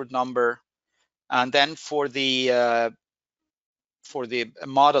 velocity, fruit number, and then for the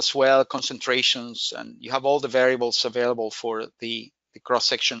mod as well, concentrations, and you have all the variables available for the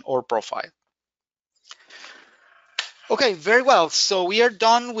cross-section or profile. Okay, very well. So we are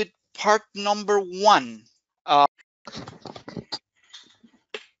done with part number 1.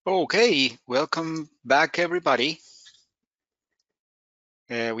 Okay, welcome back, everybody.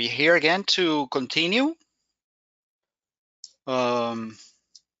 We're here again to continue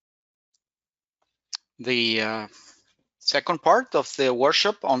the second part of the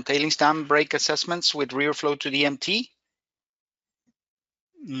workshop on tailings dam break assessments with RiverFlow2D MT.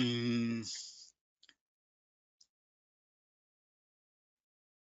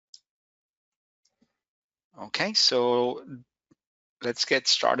 Okay, so let's get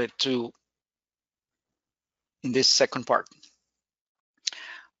started in this second part.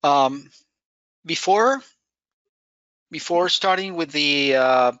 Before starting with the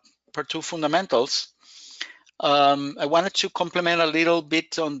part 2 fundamentals, I wanted to comment a little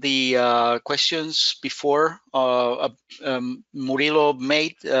bit on the questions before Murilo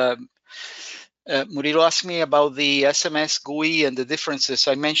made. Murilo asked me about the SMS GUI and the differences.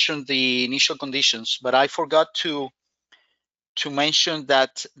 I mentioned the initial conditions, but I forgot to mention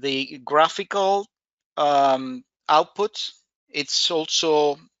that the graphical output, it's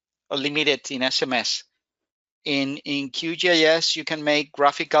also limited in SMS. In QGIS, you can make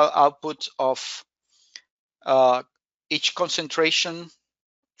graphical output of each concentration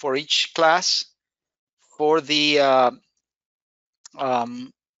for each class, for the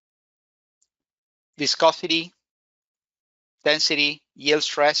viscosity, density, yield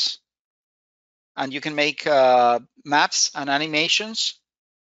stress, and you can make maps and animations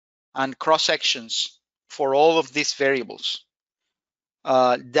and cross sections for all of these variables.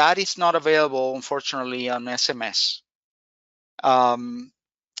 That is not available, unfortunately, on SMS. Now,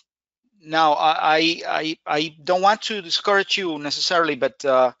 I don't want to discourage you necessarily, but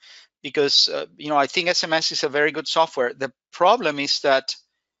because I think SMS is a very good software. The problem is that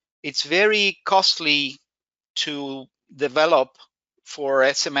it's very costly to develop for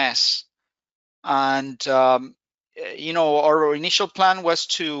SMS, and our initial plan was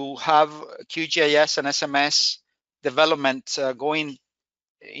to have QGIS and SMS development going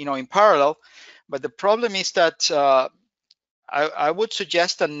in parallel, but the problem is that I would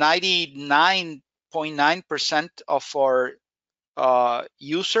suggest that 99.9% of our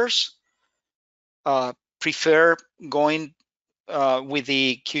users prefer going with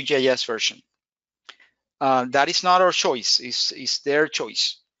the QGIS version. That is not our choice; it's their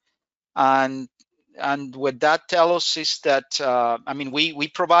choice. And what that tells us is that we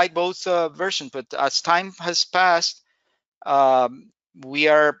provide both versions, but as time has passed, we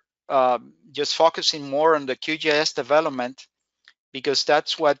are just focusing more on the QGIS development, because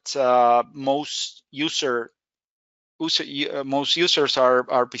that's what most users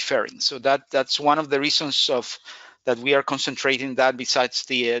are preferring. So that's one of the reasons that we are concentrating that, besides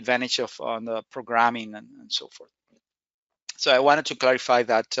the advantage of on the programming and so forth. So I wanted to clarify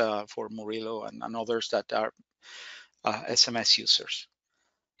that for Murillo and others that are SMS users.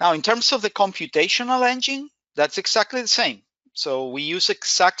 Now, in terms of the computational engine, that's exactly the same. So we use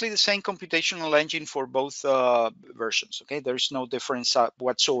exactly the same computational engine for both versions. Okay, there's no difference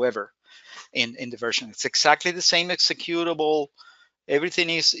whatsoever in the version. It's exactly the same executable. Everything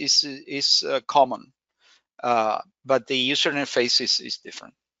is common, but the user interface is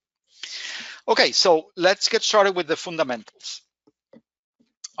different. Okay, so let's get started with the fundamentals.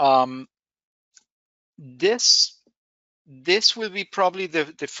 This will be probably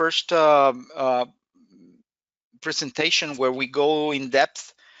the first presentation where we go in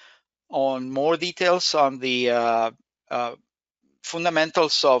depth on more details on the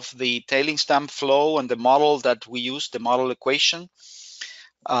fundamentals of the tailings dam flow and the model that we use, the model equation.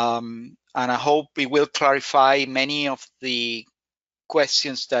 And I hope it will clarify many of the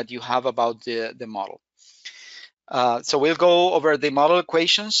questions that you have about the model. So we'll go over the model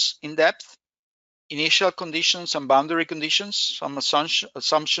equations in depth, initial conditions and boundary conditions, some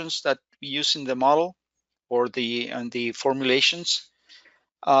assumptions that we use in the model or the formulations.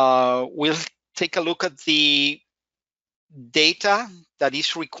 We'll take a look at the data that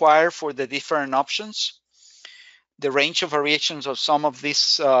is required for the different options, the range of variations of some of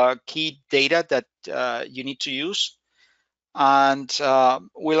these key data that you need to use. And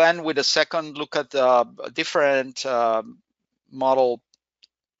we'll end with a second look at different model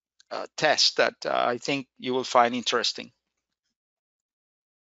tests that I think you will find interesting.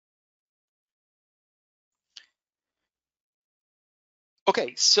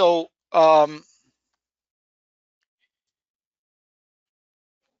 Okay, so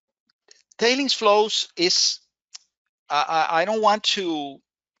tailings flows is, I don't want to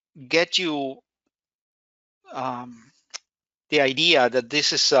get you the idea that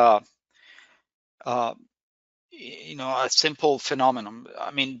this is a simple phenomenon.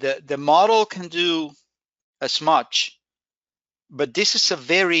 I mean, the model can do as much, but this is a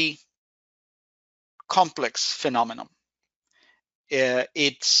very complex phenomenon. It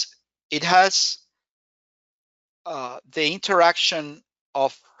has the interaction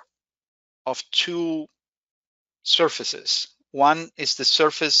of two surfaces. One is the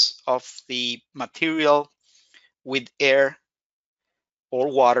surface of the material with air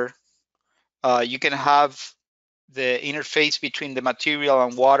or water. You can have the interface between the material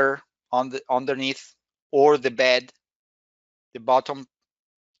and water underneath, or the bed, the bottom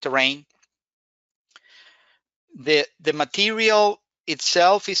terrain. The material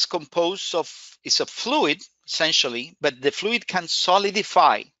itself is composed of a fluid essentially, but the fluid can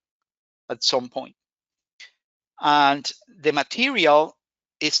solidify at some point. And the material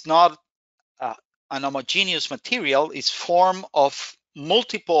is not an homogeneous material, it's formed of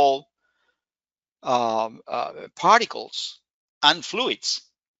multiple particles and fluids.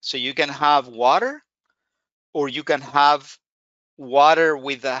 So you can have water, or you can have water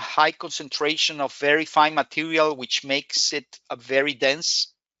with a high concentration of very fine material, which makes it a very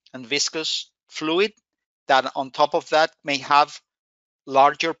dense and viscous fluid that on top of that may have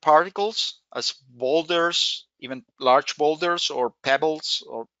larger particles as boulders, even large boulders or pebbles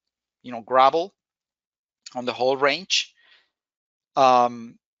or gravel on the whole range.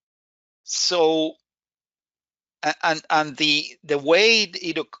 So and the way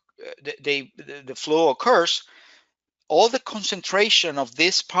the flow occurs, all the concentration of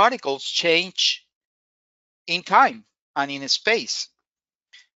these particles change in time and in space.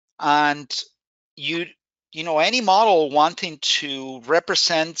 And any model wanting to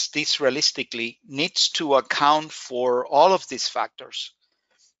represent this realistically needs to account for all of these factors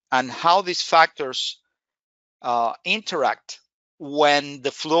and how these factors interact when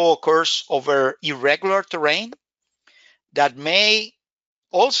the flow occurs over irregular terrain that may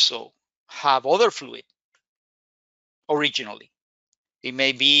also have other fluid originally. It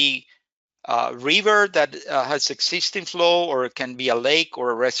may be a river that has existing flow, or it can be a lake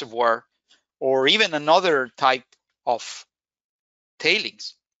or a reservoir, or even another type of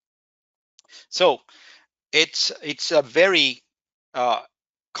tailings. So it's a very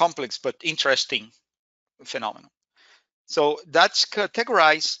complex but interesting phenomenon. So that's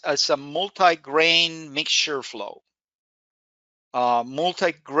categorized as a multi-grain mixture flow.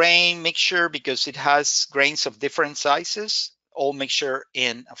 Multi-grain mixture because it has grains of different sizes, all mixture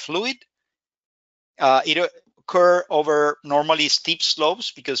in a fluid. It occur over normally steep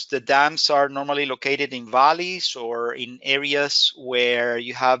slopes because the dams are normally located in valleys or in areas where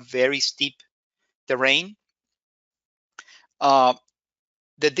you have very steep terrain. The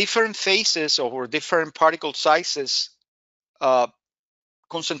different phases or different particle sizes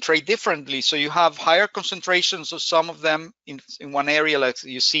concentrate differently. So you have higher concentrations of some of them in one area, like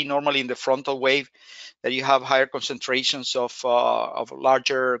you see normally in the frontal wave, that you have higher concentrations of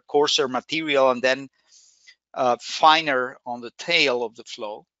larger, coarser material, and then finer on the tail of the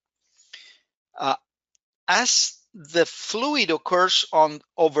flow. As the fluid occurs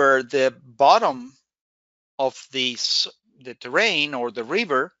over the bottom of the terrain or the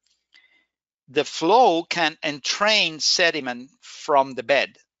river, the flow can entrain sediment from the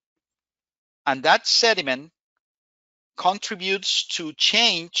bed. And that sediment contributes to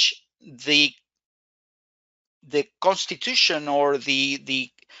change the constitution or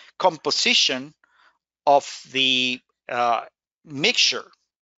the composition of the mixture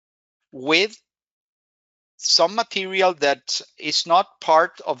with some material that is not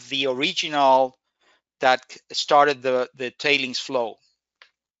part of the original that started the tailings flow.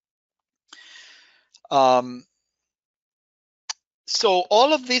 So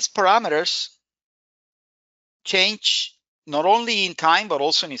all of these parameters change not only in time but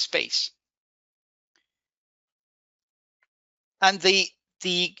also in space. And the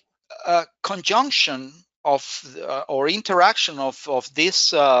conjunction of or interaction of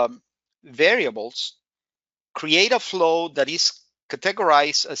these variables create a flow that is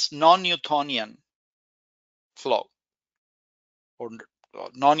categorized as non-Newtonian flow, or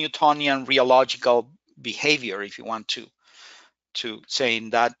non-Newtonian rheological behavior, if you want to say in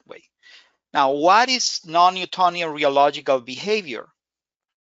that way. Now, what is non-Newtonian rheological behavior?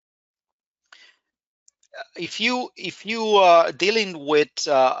 If you are dealing with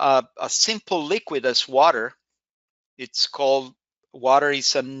a simple liquid as water, it's called, water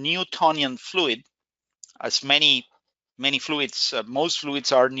is a Newtonian fluid, as many fluids, most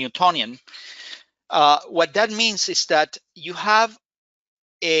fluids are Newtonian. What that means is that you have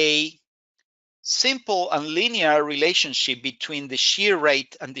a simple and linear relationship between the shear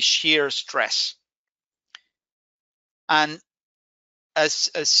rate and the shear stress. And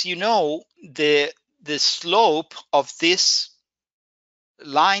as you know, the slope of this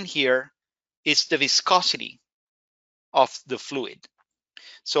line here is the viscosity of the fluid.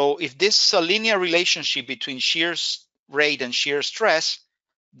 So if this is a linear relationship between shear rate and shear stress,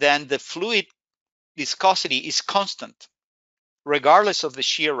 then the fluid viscosity is constant regardless of the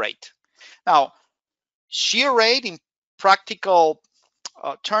shear rate. Now, shear rate in practical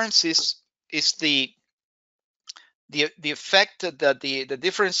terms is the effect that the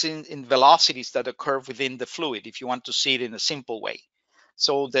difference in velocities that occur within the fluid, if you want to see it in a simple way.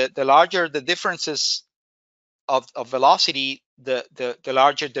 So the larger the differences of velocity, the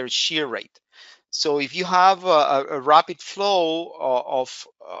larger their shear rate. So if you have a rapid flow of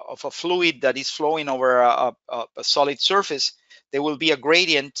a fluid that is flowing over a solid surface, there will be a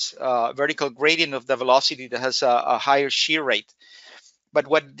gradient, vertical gradient of the velocity that has a higher shear rate. But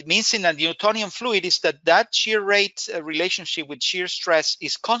what it means in a Newtonian fluid is that shear rate relationship with shear stress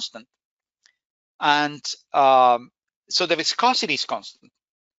is constant. And so the viscosity is constant.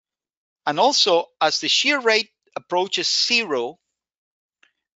 And also, as the shear rate approaches zero,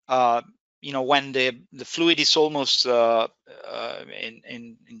 when the fluid is almost in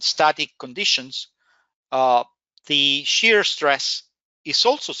static conditions, the shear stress is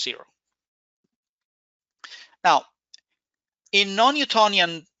also zero. Now, in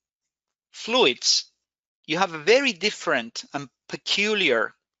non-Newtonian fluids, you have a very different and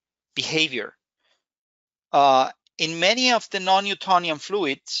peculiar behavior. In many of the non-Newtonian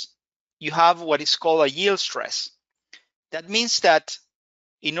fluids, you have what is called a yield stress. That means that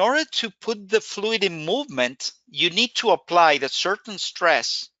in order to put the fluid in movement, you need to apply a certain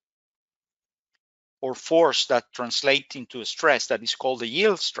stress or force that translates into a stress that is called the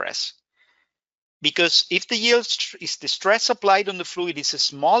yield stress. Because if the stress applied on the fluid is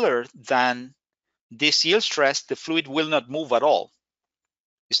smaller than this yield stress, the fluid will not move at all.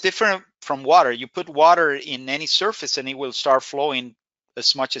 It's different from water. You put water in any surface and it will start flowing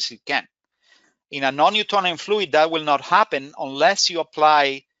as much as it can. In a non-Newtonian fluid, that will not happen unless you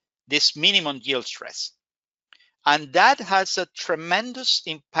apply this minimum yield stress. And that has a tremendous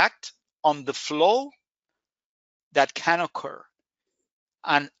impact on the flow that can occur.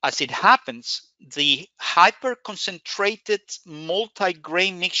 And as it happens, the hyper-concentrated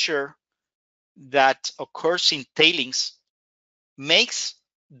multi-grain mixture that occurs in tailings makes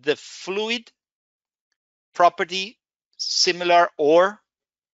the fluid property similar or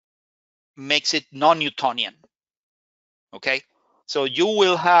makes it non-Newtonian. Okay, so you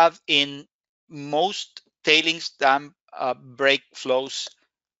will have in most tailings dam break flows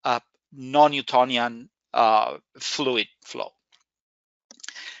non-Newtonian fluid flow.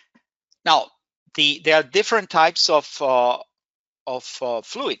 Now, there are different types of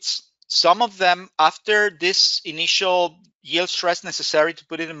fluids. Some of them, after this initial yield stress necessary to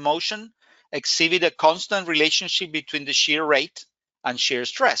put it in motion, exhibit a constant relationship between the shear rate and shear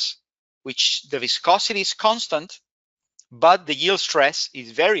stress, which the viscosity is constant, but the yield stress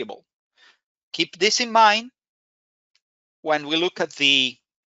is variable. Keep this in mind when we look at the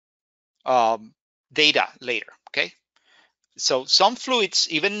data later, okay? So some fluids,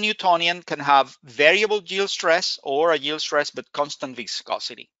 even Newtonian, can have variable yield stress or a yield stress but constant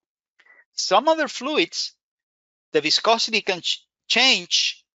viscosity. Some other fluids, the viscosity can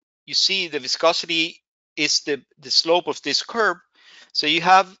change. You see the viscosity is the slope of this curve. So you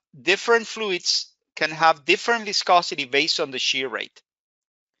have different fluids can have different viscosity based on the shear rate.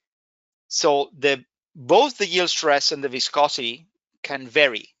 So both the yield stress and the viscosity can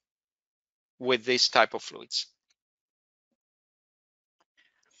vary with this type of fluids.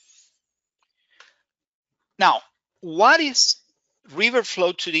 Now, what is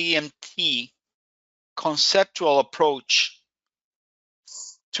RiverFlow2D MT conceptual approach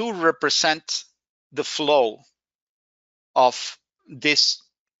to represent the flow of this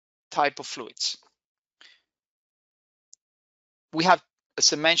type of fluids? We have,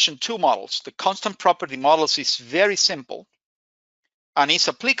 as I mentioned, two models. The constant property models is very simple and is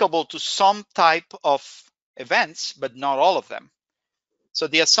applicable to some type of events, but not all of them. So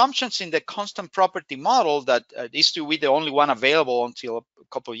the assumptions in the constant property model that used to be the only one available until a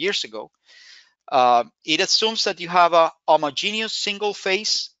couple of years ago, it assumes that you have a homogeneous single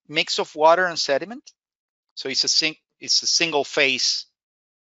phase mix of water and sediment. So it's a single phase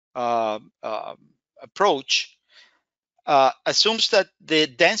approach. Assumes that the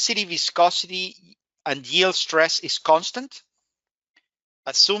density, viscosity, and yield stress is constant.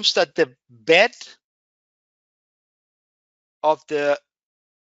 Assumes that the bed of the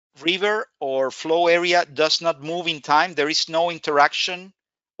river or flow area does not move in time. There is no interaction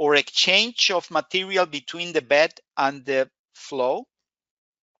or exchange of material between the bed and the flow.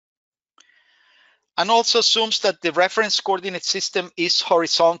 And also assumes that the reference coordinate system is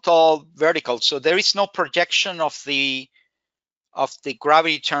horizontal vertical. So there is no projection of the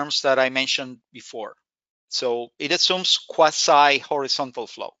gravity terms that I mentioned before. So it assumes quasi horizontal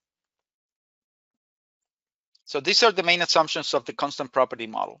flow. So these are the main assumptions of the constant property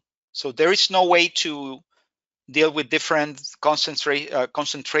model. So there is no way to deal with different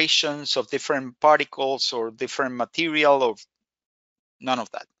concentrations of different particles or different material, or none of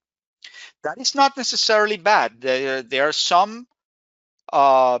that. That is not necessarily bad. There are some,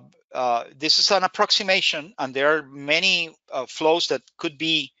 this is an approximation, and there are many flows that could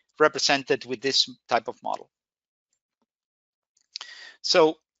be represented with this type of model.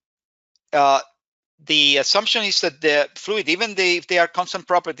 So the assumption is that the fluid, even if they are constant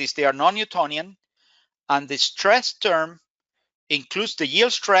properties, they are non-Newtonian, and the stress term includes the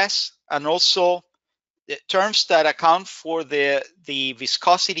yield stress and also the terms that account for the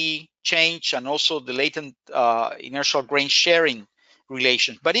viscosity change and also the latent inertial grain sharing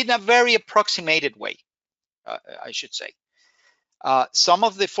relation, but in a very approximated way, I should say. Some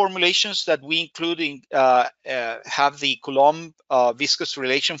of the formulations that we include have the Coulomb viscous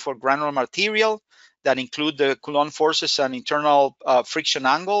relation for granular material that include the Coulomb forces and internal friction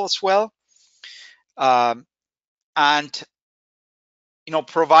angle as well. And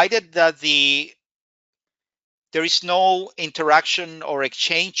provided that the There is no interaction or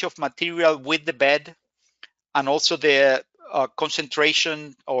exchange of material with the bed, and also the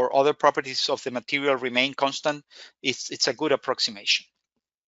concentration or other properties of the material remain constant. It's a good approximation.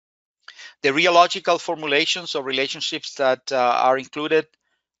 The rheological formulations or relationships that are included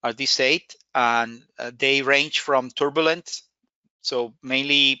are these 8, and they range from turbulent, so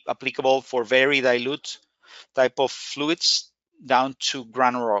mainly applicable for very dilute type of fluids, down to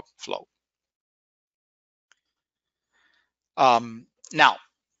granular flow. Now,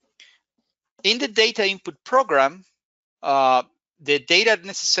 in the data input program, the data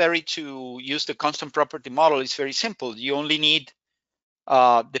necessary to use the constant property model is very simple. You only need,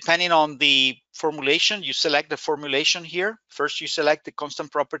 depending on the formulation, you select the formulation here. First, you select the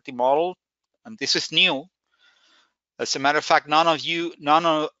constant property model, and this is new. As a matter of fact, none of you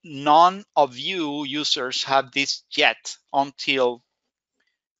users have this yet until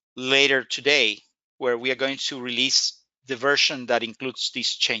later today, where we are going to release the version that includes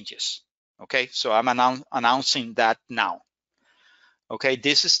these changes. Okay, so I'm announcing that now. Okay,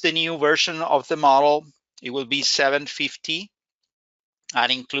 this is the new version of the model. It will be 750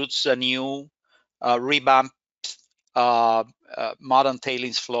 and includes a new revamped modern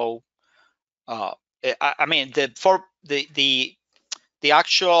tailings flow. I mean, the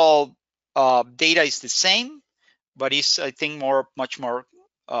actual data is the same, but it's, I think, much more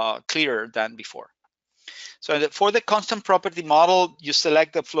clearer than before. So for the constant property model, you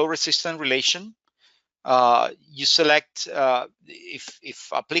select the flow resistant relation. You select, if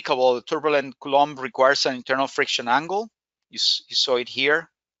applicable, the turbulent Coulomb requires an internal friction angle. You saw it here,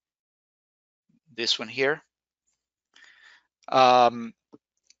 this one here. Some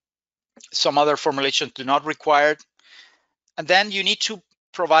other formulations do not require it. And then you need to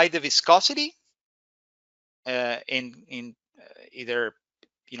provide the viscosity in either,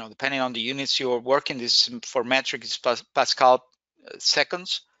 depending on the units you're working, this is for metric, is Pascal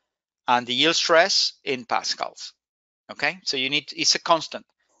seconds, and the yield stress in pascals. Okay, so you need, it's a constant.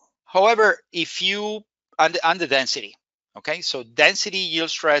 However, if you, and the density, okay, so density, yield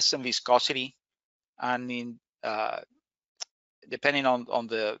stress, and viscosity, and in depending on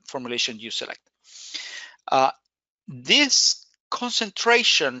the formulation you select. This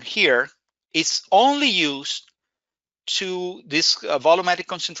concentration here is only used to this volumetric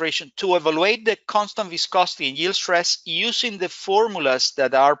concentration to evaluate the constant viscosity and yield stress using the formulas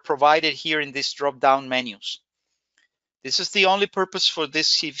that are provided here in these drop-down menus. This is the only purpose for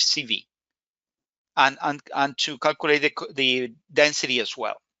this CV, and to calculate the density as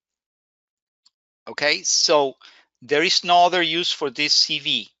well. Okay, so there is no other use for this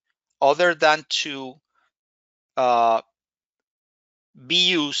CV other than to be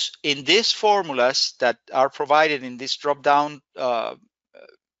used in these formulas that are provided in these drop-down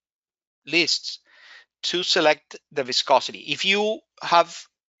lists to select the viscosity. If you have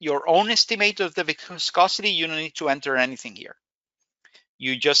your own estimate of the viscosity, you don't need to enter anything here.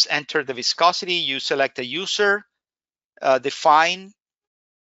 You just enter the viscosity, you select a user, define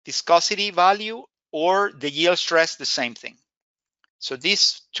viscosity value, or the yield stress, the same thing. So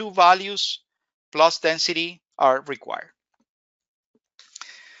these two values plus density are required.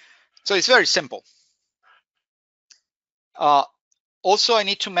 So it's very simple. Also, I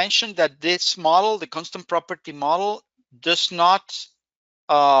need to mention that this model, the constant property model, does not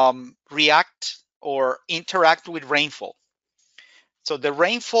react or interact with rainfall. So the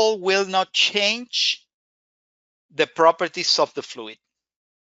rainfall will not change the properties of the fluid,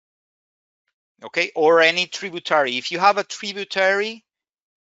 okay, or any tributary. If you have a tributary,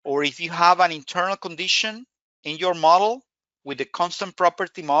 or if you have an internal condition in your model with the constant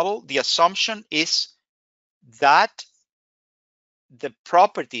property model, the assumption is that the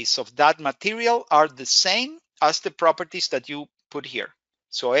properties of that material are the same as the properties that you put here.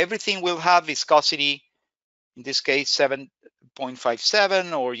 So everything will have viscosity, in this case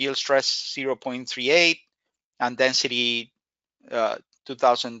 7.57, or yield stress 0.38, and density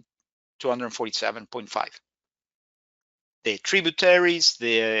 2247.5. The tributaries,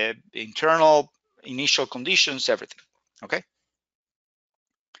 the internal initial conditions, everything. Okay.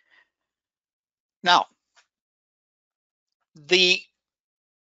 Now, the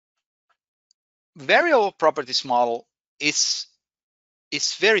variable properties model is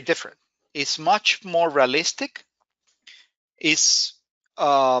very different. It's much more realistic. It's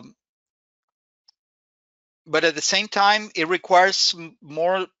but at the same time, it requires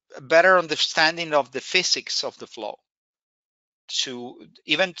better understanding of the physics of the flow,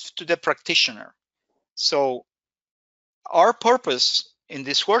 even to the practitioner. So our purpose in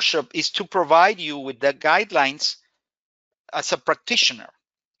this workshop is to provide you with the guidelines as a practitioner.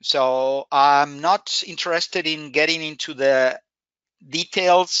 So I'm not interested in getting into the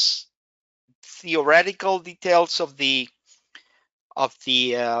details, theoretical details of the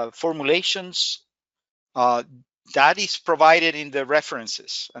formulations. That is provided in the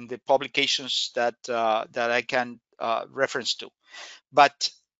references and the publications that I can reference to. But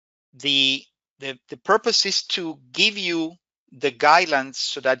the purpose is to give you the guidelines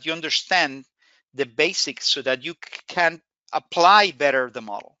so that you understand the basics, so that you can apply better the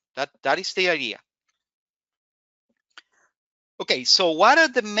model. That is the idea. Okay, so what are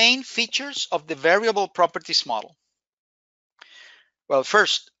the main features of the variable properties model? Well,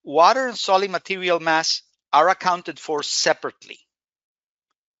 first, water and solid material mass are accounted for separately.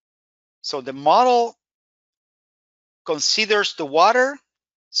 So the model considers the water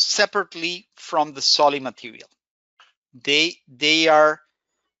separately from the solid material. They are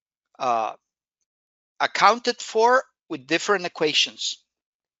accounted for with different equations,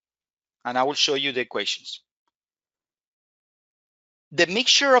 and I will show you the equations. The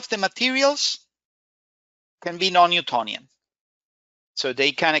mixture of the materials can be non-Newtonian, so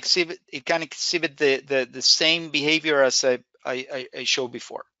they can exhibit the same behavior as I showed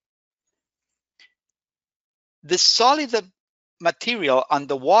before. The solid material and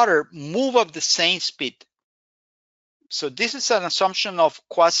the water move at the same speed. So this is an assumption of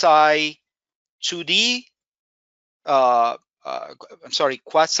quasi 2D,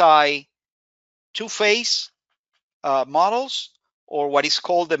 quasi two-phase models, or what is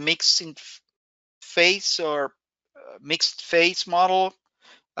called the mixed phase or mixed phase model.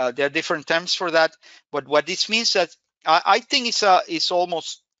 There are different terms for that, but what this means that I think it's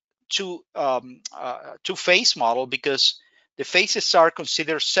almost two-phase model, because the phases are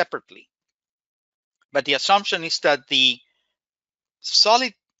considered separately. But the assumption is that the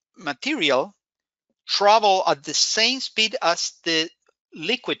solid material travel at the same speed as the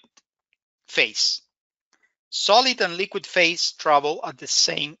liquid phase. Solid and liquid phase travel at the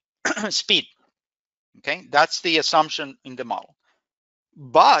same speed. Okay, that's the assumption in the model.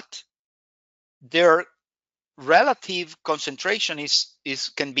 But their relative concentration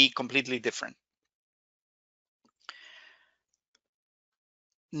can be completely different.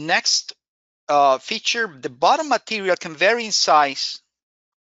 Next feature, the bottom material can vary in size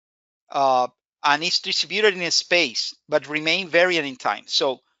and is distributed in a space, but remain variant in time.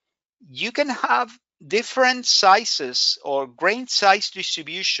 So you can have different sizes or grain size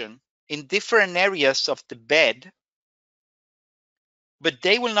distribution in different areas of the bed, but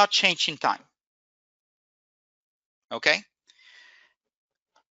they will not change in time. Okay,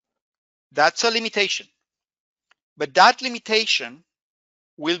 that's a limitation, but that limitation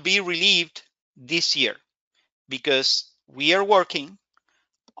will be relieved this year, because we are working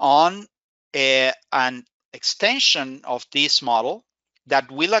on an extension of this model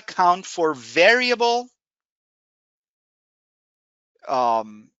that will account for variable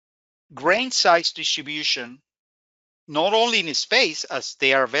grain size distribution, not only in space as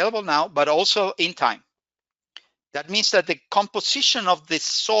they are available now, but also in time. That means that the composition of the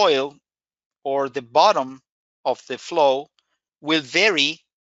soil or the bottom of the flow will vary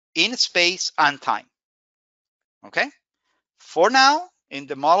in space and time. Okay, for now, in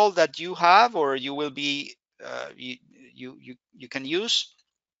the model that you have or you will be you can use,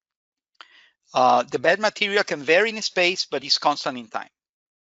 the bed material can vary in space, but is constant in time.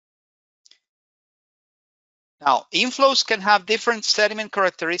 Now, inflows can have different sediment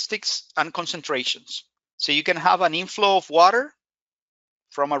characteristics and concentrations. So you can have an inflow of water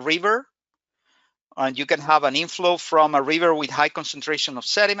from a river, and you can have an inflow from a river with high concentration of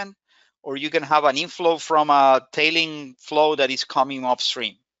sediment, or you can have an inflow from a tailing flow that is coming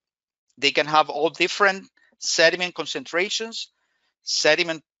upstream. They can have all different sediment concentrations,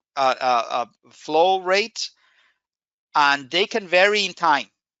 sediment flow rates, and they can vary in time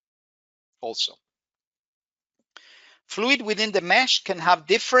also. Fluid within the mesh can have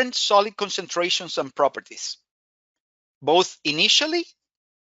different solid concentrations and properties, both initially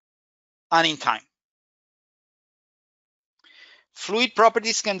and in time. Fluid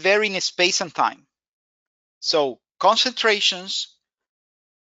properties can vary in space and time. So concentrations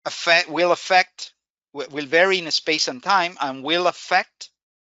will vary in space and time, and will affect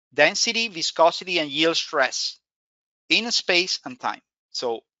density, viscosity, and yield stress in space and time.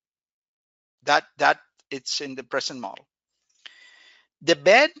 So that it's in the present model. The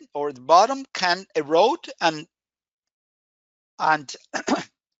bed or the bottom can erode and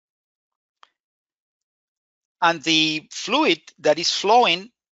and the fluid that is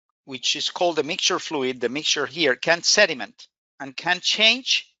flowing, which is called the mixture fluid, the mixture here, can sediment and can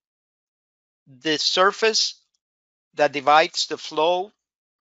change the surface that divides the flow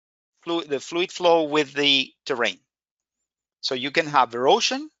fluid flow with the terrain. So you can have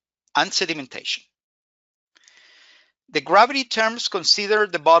erosion and sedimentation. The gravity terms consider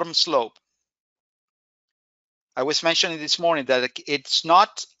the bottom slope. I was mentioning this morning that it's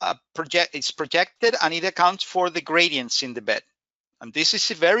not it's projected, and it accounts for the gradients in the bed. And this is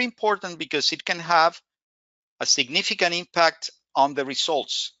very important because it can have a significant impact on the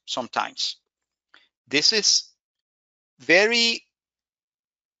results sometimes. This is very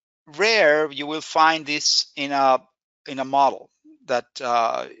rare. You will find this in a model that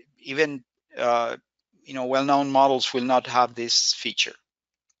even well-known models will not have this feature.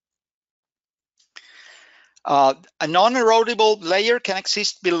 A non-erodible layer can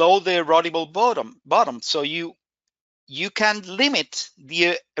exist below the erodible bottom. So you can limit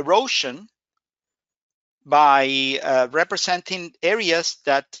the erosion by representing areas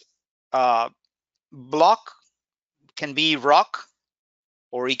that block, can be rock,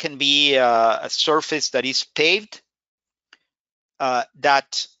 or it can be a surface that is paved,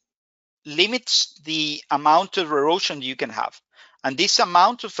 that limits the amount of erosion you can have. And this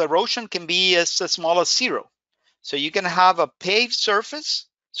amount of erosion can be as small as 0. So you can have a paved surface,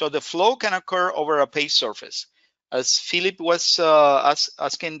 so the flow can occur over a paved surface. As Philip was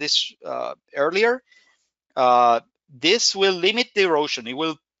asking this earlier, this will limit the erosion. It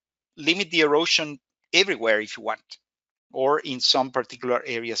will limit the erosion everywhere if you want, or in some particular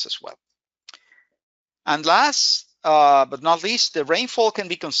areas as well. And last but not least, the rainfall can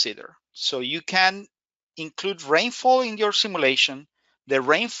be considered. So you can include rainfall in your simulation. The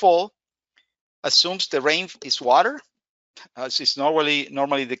rainfall assumes the rain is water, as is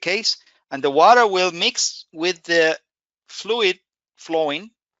normally the case, and the water will mix with the fluid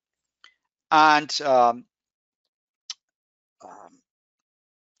flowing and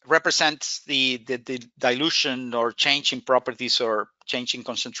represents the dilution or change in properties or change in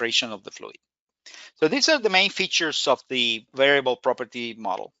concentration of the fluid. So these are the main features of the variable property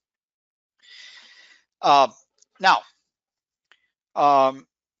model. Now,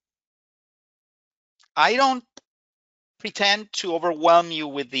 I don't pretend to overwhelm you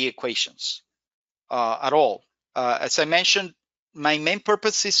with the equations at all. As I mentioned, my main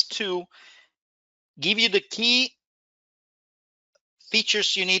purpose is to give you the key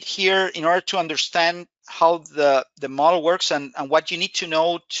features you need here in order to understand how the model works and what you need to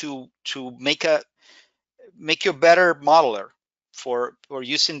know to make you a better modeler for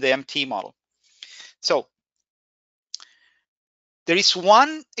using the MT model. So there is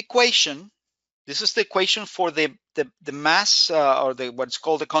one equation. This is the equation for the mass or what's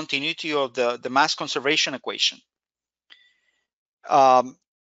called the continuity of the mass conservation equation. And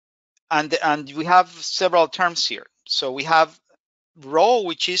we have several terms here. So we have rho,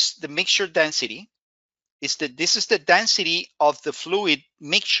 which is the mixture density. This is the density of the fluid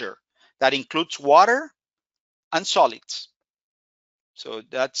mixture that includes water and solids. So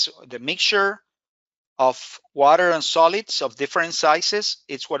that's the mixture of water and solids of different sizes.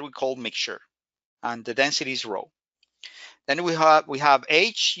 It's what we call mixture, and the density is rho. Then we have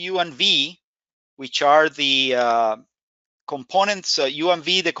H, U, and V, which are the components. U and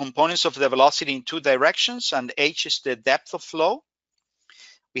V, the components of the velocity in 2 directions, and H is the depth of flow.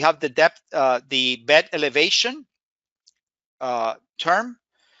 We have the depth, the bed elevation term.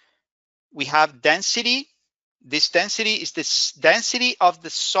 We have density. This density is the density of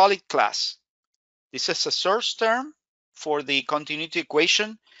the solid class. This is a source term for the continuity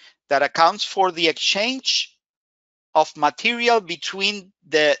equation that accounts for the exchange of material between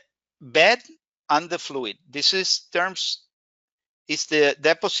the bed and the fluid. This is the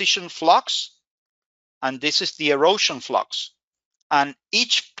deposition flux, and this is the erosion flux. And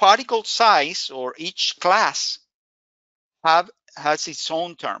each particle size or each class has its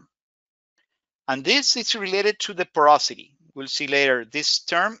own term. And this is related to the porosity. We'll see later. This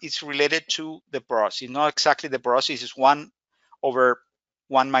term is related to the porosity. Not exactly the porosity, is 1 over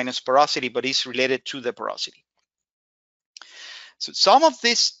 1 minus porosity, but it's related to the porosity. So some of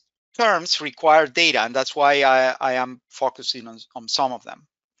these terms require data, and that's why I am focusing on some of them.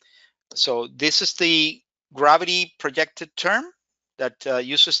 So this is the gravity projected term that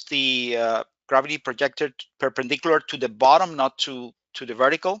uses the gravity projected perpendicular to the bottom, not to the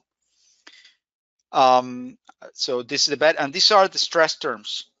vertical. So this is the bed, and these are the stress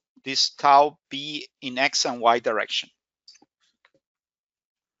terms. This tau B in X and Y direction.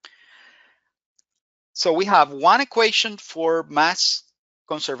 So we have one equation for mass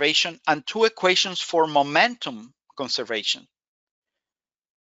conservation and 2 equations for momentum conservation.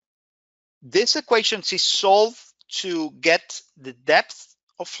 This equation is solved to get the depth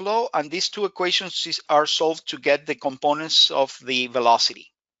of flow, and these 2 equations are solved to get the components of the velocity.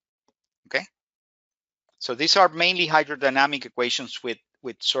 So these are mainly hydrodynamic equations with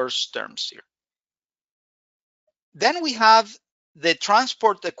source terms here. Then we have the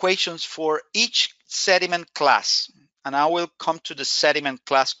transport equations for each sediment class. And I will come to the sediment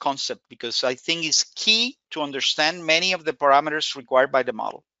class concept because I think it's key to understand many of the parameters required by the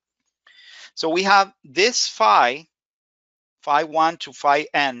model. So we have this phi 1 to phi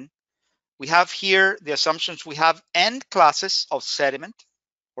n. We have here the assumptions. We have n classes of sediment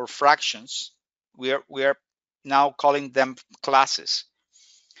or fractions. We are now calling them classes.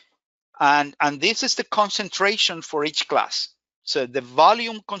 And this is the concentration for each class. So the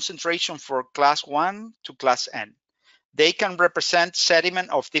volume concentration for class 1 to class n. They can represent sediment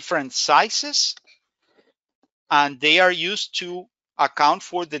of different sizes, and they are used to account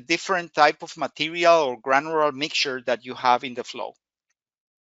for the different type of material or granular mixture that you have in the flow.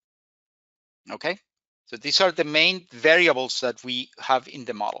 Okay, so these are the main variables that we have in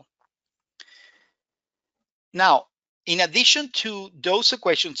the model. Now, in addition to those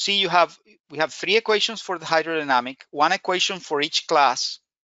equations, see, we have 3 equations for the hydrodynamic, 1 equation for each class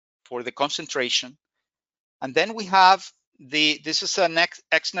for the concentration, and then we have this is an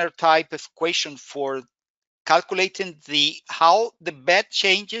Exner type of equation for calculating how the bed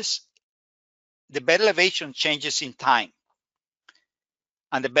changes, the bed elevation changes in time.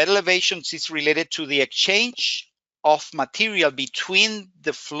 And the bed elevations is related to the exchange of material between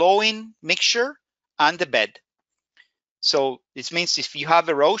the flowing mixture and the bed. So this means if you have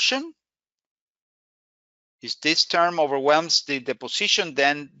erosion, if this term overwhelms the deposition,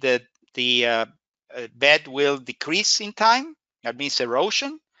 then the bed will decrease in time. That means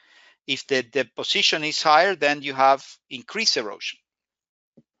erosion. If the deposition is higher, then you have increased erosion.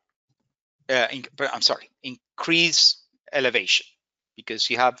 Increase elevation because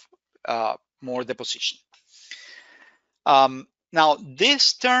you have more deposition. Now,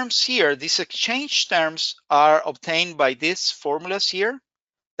 these terms here, these exchange terms are obtained by these formulas here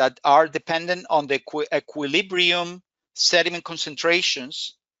that are dependent on the equilibrium sediment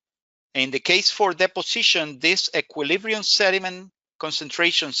concentrations. In the case for deposition, this equilibrium sediment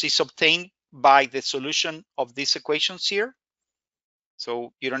concentrations is obtained by the solution of these equations here.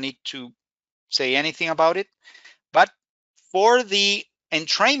 So you don't need to say anything about it. But for the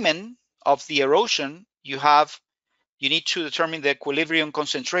entrainment of the erosion, you need to determine the equilibrium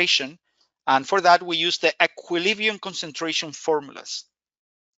concentration. And for that, we use the equilibrium concentration formulas.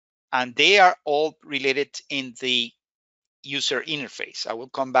 And they are all related in the user interface. I will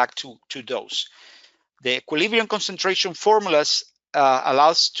come back to those. The equilibrium concentration formulas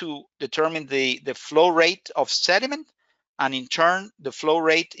allows to determine the flow rate of sediment, and in turn, the flow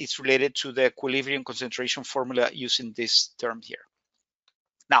rate is related to the equilibrium concentration formula using this term here.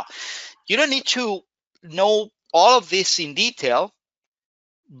 Now, you don't need to know all of this in detail,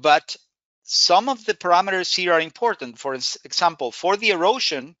 but some of the parameters here are important. For example, for the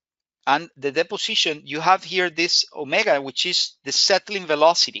erosion and the deposition, you have here this omega, which is the settling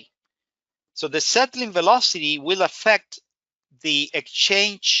velocity. So the settling velocity will affect the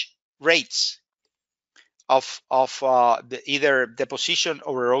exchange rates of either deposition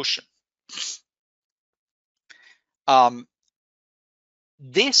or erosion.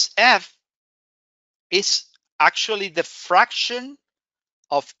 This F is actually the fraction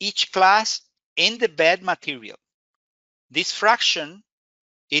of each class in the bed material. This fraction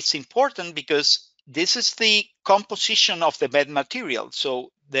is important because this is the composition of the bed material.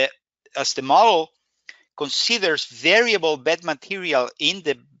 So as the model considers variable bed material in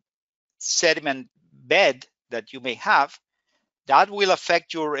the sediment bed that you may have, that will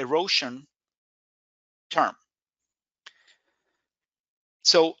affect your erosion term.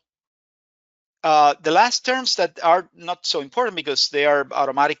 So the last terms that are not so important because they are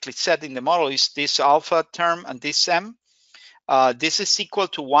automatically set in the model is this alpha term and this m. This is equal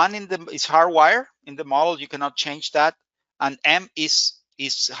to 1 is hardwire in the model. You cannot change that. And m is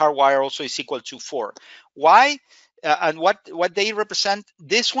hardwire also is equal to 4. Why? And what they represent,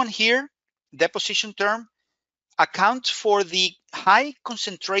 this one here, deposition term, accounts for the high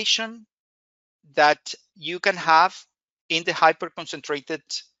concentration that you can have in the hyperconcentrated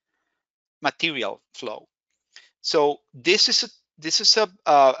material flow. So this is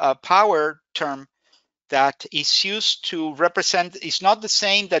a power term that is used to represent. It's not the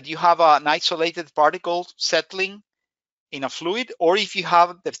same that you have an isolated particle settling in a fluid, or if you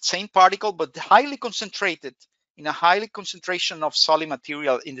have the same particle but highly concentrated in a highly concentration of solid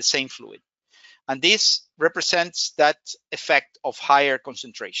material in the same fluid. And this represents that effect of higher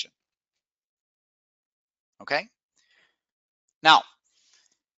concentration. Okay. Now,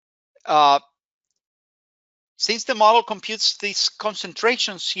 since the model computes these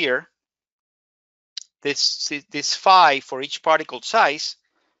concentrations here, this phi for each particle size,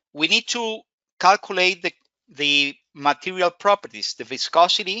 we need to calculate the material properties. The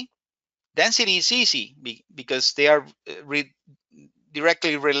viscosity, density is easy because they are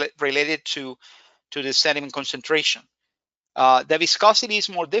directly related to the sediment concentration. The viscosity is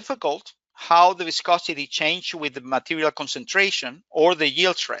more difficult, how the viscosity change with the material concentration or the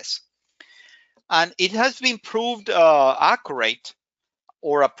yield stress. And it has been proved accurate,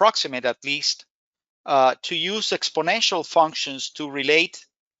 or approximate at least, to use exponential functions to relate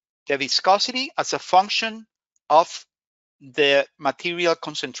the viscosity as a function of the material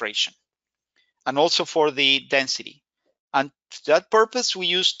concentration, and also for the density. And to that purpose, we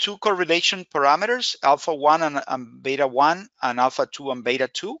use two correlation parameters, alpha 1 and beta 1, and alpha 2 and beta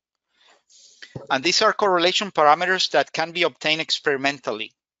 2. And these are correlation parameters that can be obtained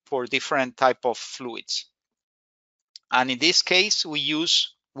experimentally for different type of fluids. And in this case,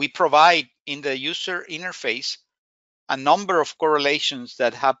 we provide in the user interface a number of correlations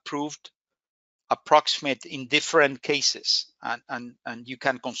that have proved approximate in different cases, and you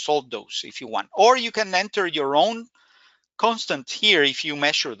can consult those if you want, or you can enter your own constant here if you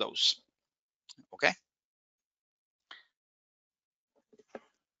measure those. Okay.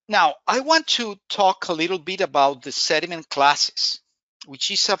 Now I want to talk a little bit about the sediment classes,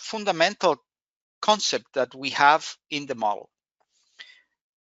 which is a fundamental concept that we have in the model.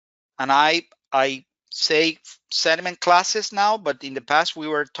 And I say sediment classes now, but in the past we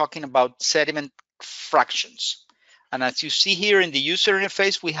were talking about sediment fractions. And as you see here in the user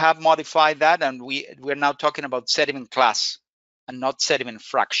interface, we have modified that, and we're now talking about sediment class and not sediment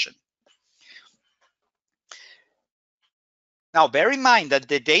fraction. Now, bear in mind that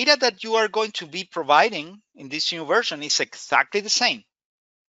the data that you are going to be providing in this new version is exactly the same.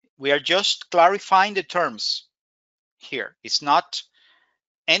 We are just clarifying the terms here. It's not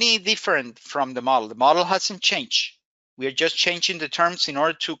any different from the model. The model hasn't changed. We are just changing the terms in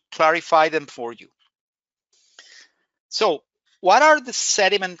order to clarify them for you. So, what are the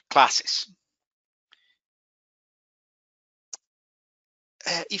sediment classes?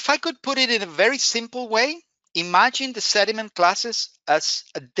 If I could put it in a very simple way, imagine the sediment classes as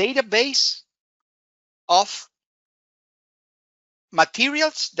a database of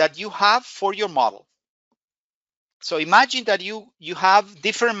materials that you have for your model. So imagine that you have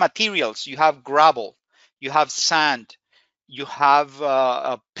different materials. You have gravel, you have sand, you have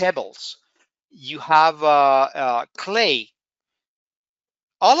pebbles, you have clay.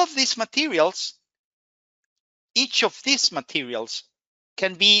 All of these materials, each of these materials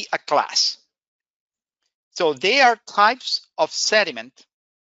can be a class. So they are types of sediment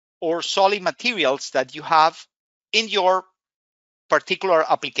or solid materials that you have in your particular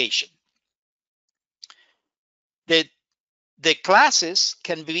application. The classes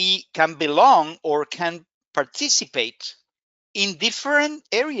can belong or can participate in different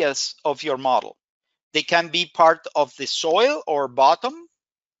areas of your model. They can be part of the soil or bottom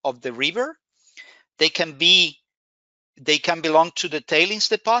of the river. They can belong to the tailings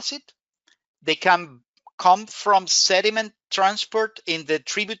deposit. They can come from sediment transport in the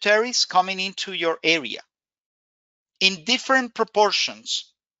tributaries coming into your area in different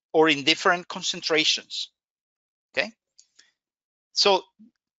proportions or in different concentrations. Okay. So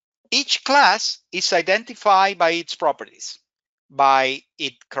each class is identified by its properties, by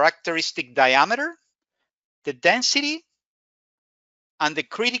its characteristic diameter, the density, and the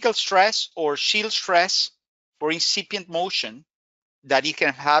critical stress or shield stress for incipient motion that it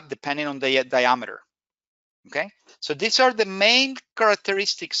can have depending on the diameter. Okay, so these are the main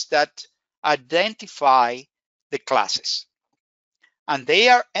characteristics that identify the classes. And they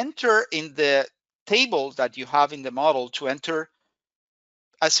are entered in the table that you have in the model to enter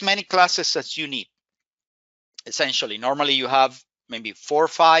as many classes as you need. Essentially, normally you have maybe 4 or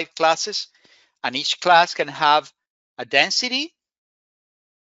 5 classes, and each class can have a density.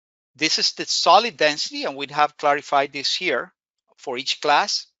 This is the solid density, and we have clarified this here for each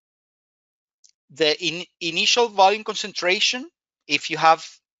class. The initial volume concentration, if you have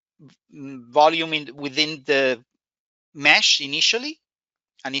volume within the mesh initially,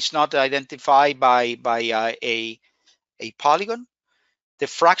 and it's not identified by a polygon. The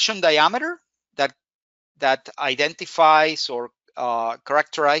fraction diameter that identifies or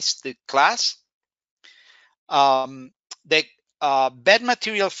characterizes the class. The bed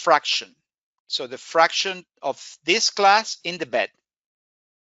material fraction, so the fraction of this class in the bed.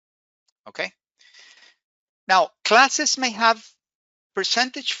 Okay. Now, classes may have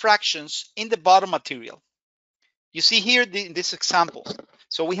percentage fractions in the bottom material. You see here in this example.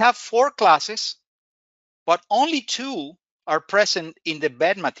 So we have 4 classes, but only 2 are present in the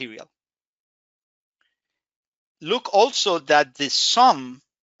bed material. look also that the sum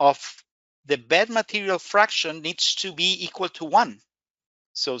of the bed material fraction needs to be equal to 1.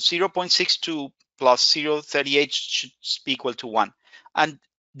 So 0.62 plus 0.38 should be equal to 1. And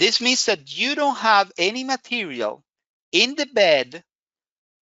this means that you don't have any material in the bed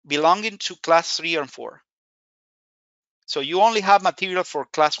belonging to class 3 and 4. So you only have material for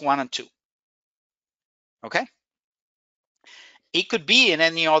class 1 and 2. Okay? It could be in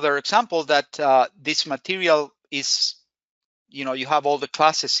any other example that this material is, you have all the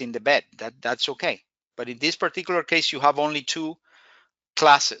classes in the bed. That's okay. But in this particular case, you have only 2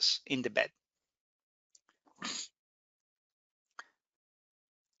 classes in the bed.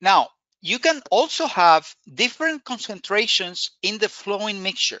 Now, you can also have different concentrations in the flowing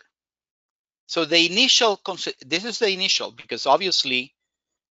mixture. So the initial, this is the initial, because obviously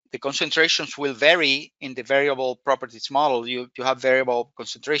the concentrations will vary in the variable properties model. You have variable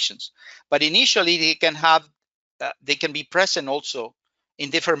concentrations, but initially they can be present also in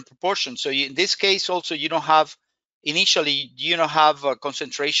different proportions. So in this case, also you don't have a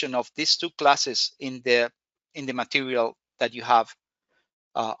concentration of these 2 classes in the material that you have,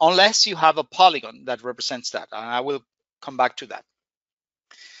 unless you have a polygon that represents that. And I will come back to that.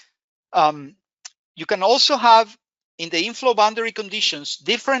 You can also have, in the inflow boundary conditions,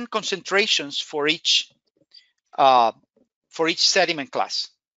 different concentrations for each sediment class.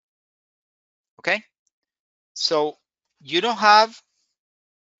 Okay, so you don't have.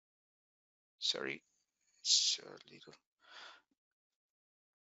 Sorry,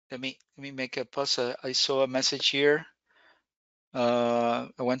 let me make a pause. I saw a message here. I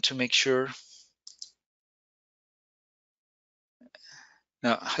want to make sure.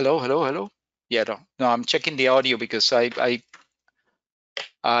 No, hello. Yeah, no, I'm checking the audio because I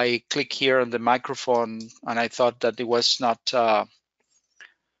click here on the microphone and I thought that it was not.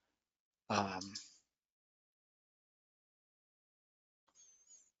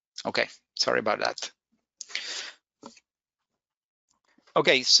 Okay, sorry about that.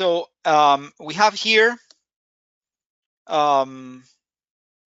 Okay, so we have here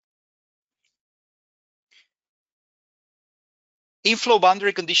inflow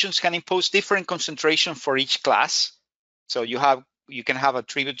boundary conditions can impose different concentration for each class. So you can have a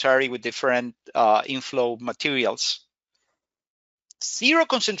tributary with different inflow materials. 0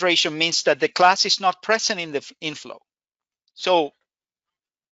 concentration means that the class is not present in the inflow. So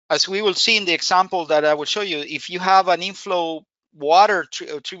as we will see in the example that I will show you, if you have an inflow water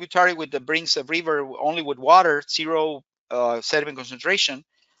tributary that brings a river only with water, 0 sediment concentration,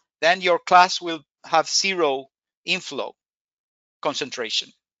 then your class will have 0 inflow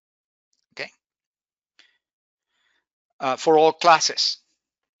concentration, okay, for all classes.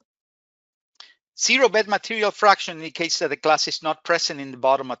 0 bed material fraction indicates that the class is not present in the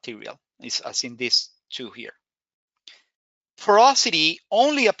bottom material, as in these 2 here. Porosity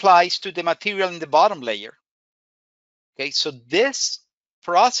only applies to the material in the bottom layer. Okay, so this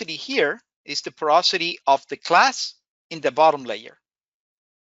porosity here is the porosity of the class in the bottom layer.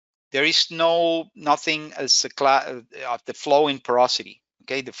 There is nothing as of the flowing porosity.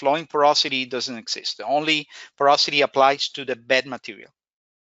 Okay, the flowing porosity doesn't exist. The only porosity applies to the bed material.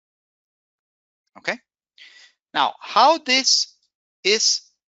 Okay, now how this is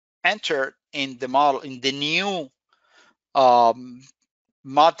entered in the model, in the new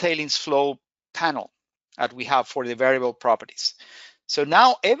mod tailings flow panel that we have for the variable properties. So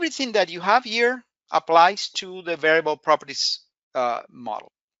now everything that you have here applies to the variable properties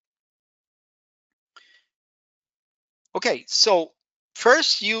model. Okay, so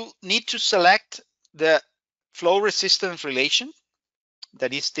first you need to select the flow resistance relation.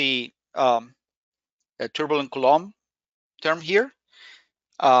 That is the turbulent Coulomb term here,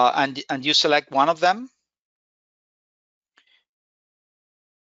 and you select one of them.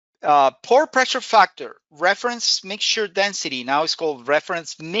 Pore pressure factor, reference mixture density, now it's called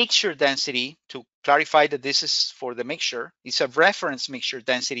reference mixture density, to clarify that this is for the mixture. It's a reference mixture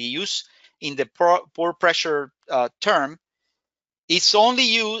density used in the pore pressure term. It's only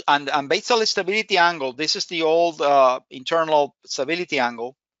used, and basal stability angle, this is the old internal stability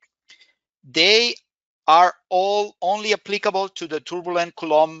angle. They are all only applicable to the turbulent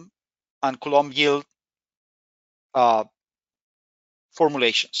Coulomb and Coulomb yield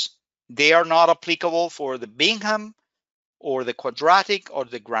formulations. They are not applicable for the Bingham or the quadratic or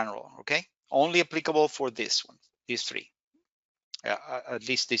the granular, okay? Only applicable for this one, these 3, at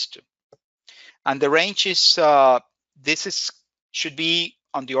least these 2. And the range is, should be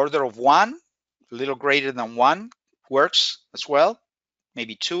on the order of 1, a little greater than 1 works as well,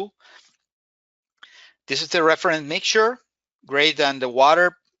 maybe 2. This is the reference mixture, greater than the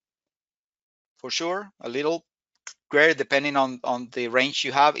water for sure, a little greater depending on the range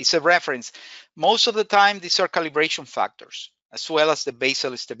you have. It's a reference. Most of the time, these are calibration factors, as well as the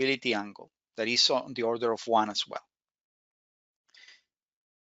basal stability angle that is on the order of 1 as well.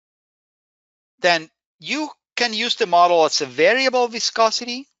 Then you can use the model as a variable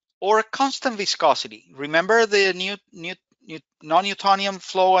viscosity or a constant viscosity. Remember the non-Newtonian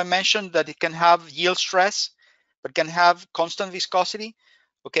flow I mentioned, that it can have yield stress, but can have constant viscosity?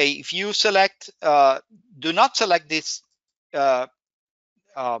 Okay, if you select, do not select this checkbox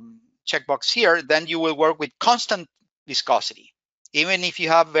here, then you will work with constant viscosity, even if you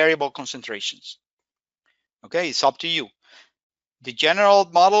have variable concentrations. Okay, it's up to you. The general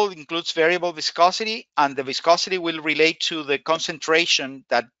model includes variable viscosity, and the viscosity will relate to the concentration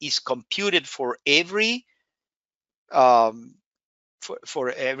that is computed for every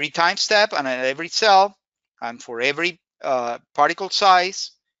for every time step and every cell, and for every particle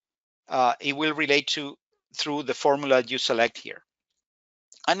size. It will relate to through the formula you select here.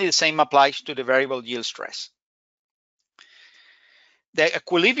 And the same applies to the variable yield stress. The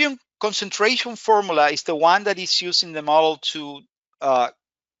equilibrium concentration formula is the one that is used in the model to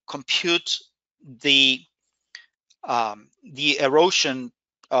compute the erosion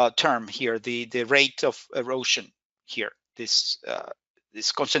term here, the rate of erosion here. This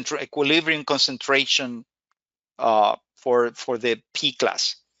equilibrium concentration for the P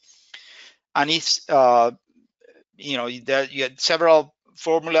class, and it's you know, you had several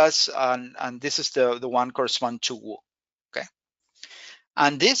formulas, and this is the one correspond to Wu. Okay,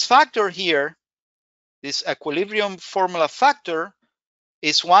 and this factor here, this equilibrium formula factor,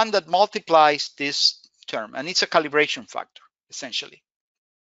 is one that multiplies this term, and it's a calibration factor essentially.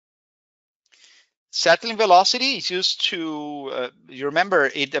 Settling velocity is used to, you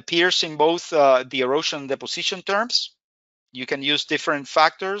remember, it appears in both the erosion and deposition terms. You can use different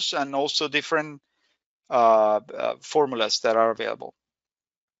factors and also different formulas that are available.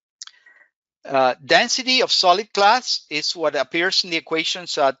 Density of solid class is what appears in the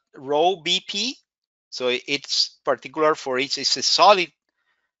equations at rho BP. So it's particular for each, it's a solid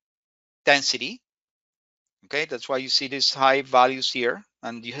density. Okay, that's why you see these high values here,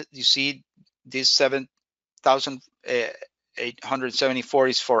 and you see this 7,874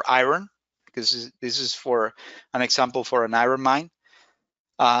 is for iron, because this is for an example for an iron mine.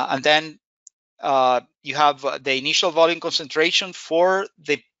 And then you have the initial volume concentration for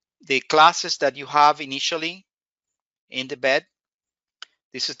the classes that you have initially in the bed.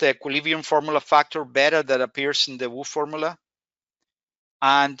 This is the equilibrium formula factor beta that appears in the Wu formula,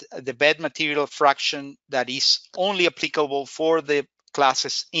 and the bed material fraction that is only applicable for the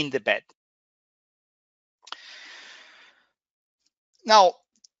classes in the bed. Now,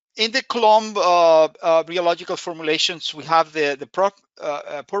 in the Coulomb rheological formulations, we have the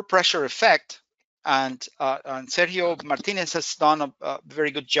pore pressure effect, and Sergio Martinez has done a very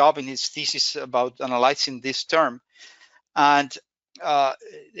good job in his thesis about analyzing this term. And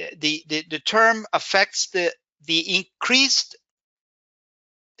the term affects the increased.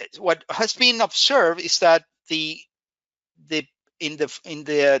 What has been observed is that in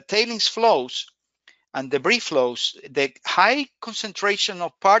the tailings flows and debris flows, the high concentration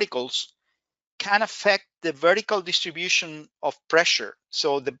of particles can affect the vertical distribution of pressure.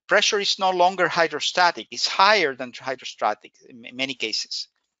 So the pressure is no longer hydrostatic, it's higher than hydrostatic in many cases.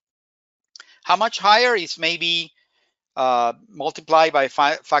 How much higher is maybe multiplied by a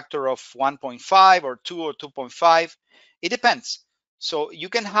factor of 1.5 or 2 or 2.5. It depends. So you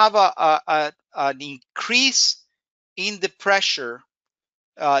can have an increase in the pressure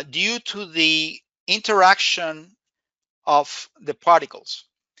due to the interaction of the particles.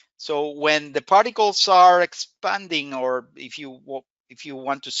 So when the particles are expanding, or if you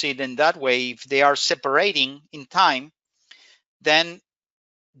want to see it in that way, if they are separating in time, then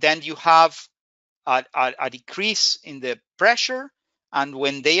you have a decrease in the pressure, and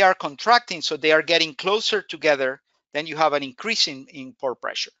when they are contracting, so they are getting closer together, then you have an increase in pore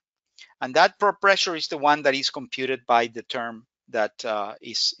pressure, and that pore pressure is the one that is computed by the term that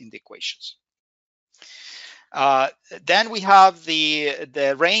is in the equations. Then we have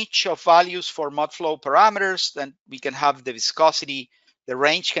the range of values for mud flow parameters. Then we can have the viscosity. The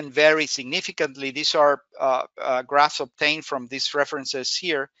range can vary significantly. These are graphs obtained from these references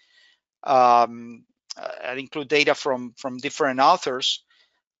here. I include data from different authors,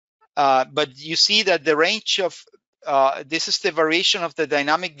 but you see that the range of this is the variation of the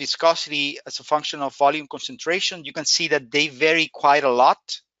dynamic viscosity as a function of volume concentration. You can see that they vary quite a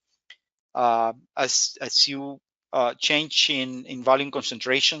lot as you change in volume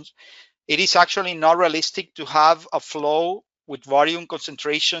concentrations. It is actually not realistic to have a flow with volume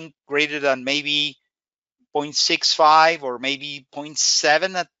concentration greater than maybe 0.65 or maybe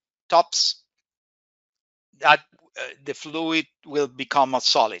 0.7 at tops, that the fluid will become a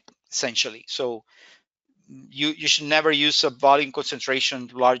solid essentially. So you should never use a volume concentration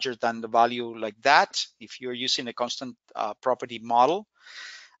larger than the value like that if you're using a constant property model.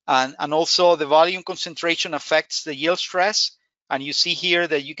 And also the volume concentration affects the yield stress. And you see here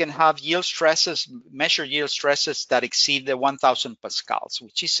that you can have yield stresses, measured yield stresses that exceed the 1000 pascals,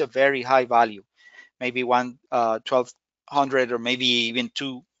 which is a very high value. Maybe 1200 or maybe even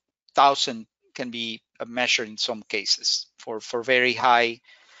 2000 can be measured in some cases for very high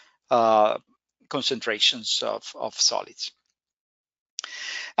concentrations of solids.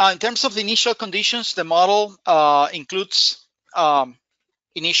 In terms of the initial conditions, the model includes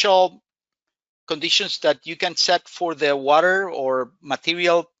initial conditions that you can set for the water or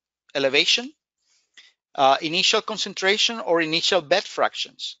material elevation, initial concentration, or initial bed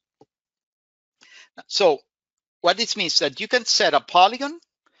fractions. So what this means that you can set a polygon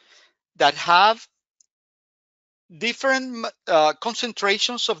that have different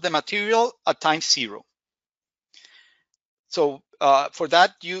concentrations of the material at time 0. So for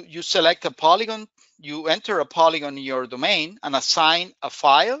that, you select a polygon, you enter a polygon in your domain and assign a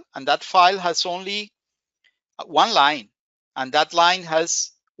file, and that file has only one line, and that line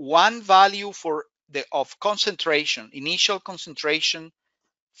has one value for of concentration, initial concentration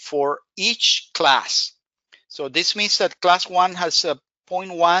for each class. So this means that class 1 has a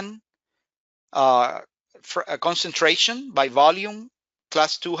 0.1 concentration by volume,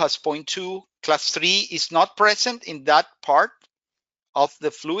 class 2 has 0.2, class 3 is not present in that part of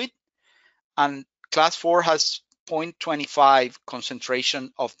the fluid, and class 4 has 0.25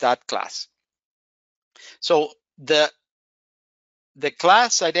 concentration of that class. So the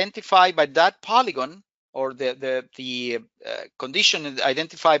class identified by that polygon, or the condition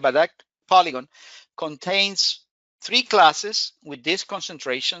identified by that polygon, contains 3 classes with these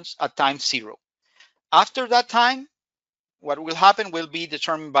concentrations at time 0. After that time, what will happen will be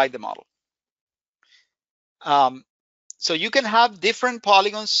determined by the model. So you can have different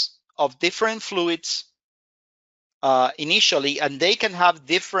polygons of different fluids initially, and they can have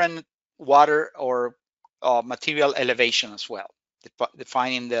different water or material elevation as well,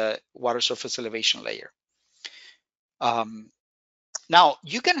 defining the water surface elevation layer. Now,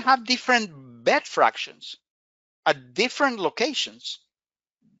 you can have different bed fractions at different locations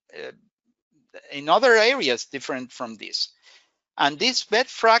in other areas different from this. And these bed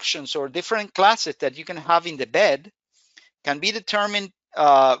fractions or different classes that you can have in the bed can be determined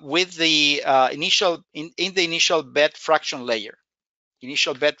with the initial bed fraction layer,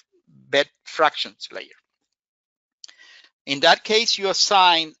 initial bed fractions layer. In that case, you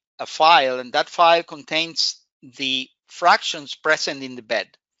assign a file, and that file contains the fractions present in the bed.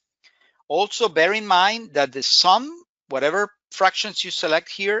 Also, bear in mind that the sum, whatever fractions you select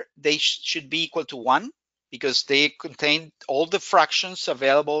here, they should be equal to 1 because they contain all the fractions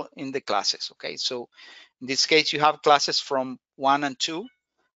available in the classes. Okay, so in this case, you have classes from 1 and 2,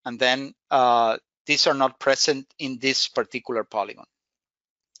 and then these are not present in this particular polygon.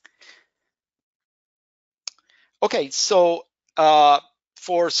 Okay, so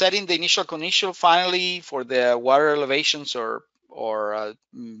for setting the initial condition, finally, for the water elevations or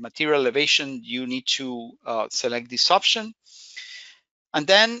material elevation, you need to select this option. And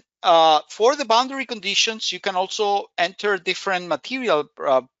then for the boundary conditions, you can also enter different material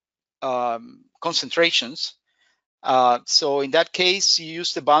concentrations. So in that case, you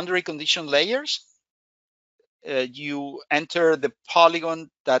use the boundary condition layers. You enter the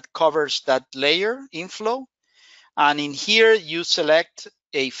polygon that covers that layer inflow. And in here, you select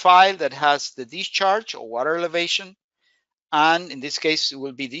a file that has the discharge or water elevation. And in this case, it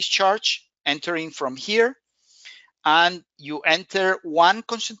will be discharge, entering from here. And you enter one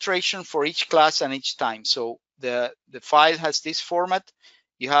concentration for each class and each time. So the file has this format.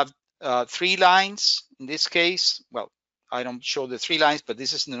 You have 3 lines in this case. Well, I don't show the 3 lines, but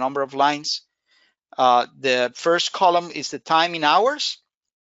this is the number of lines. The first column is the time in hours.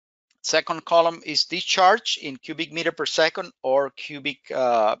 Second column is discharge in cubic meter per second or cubic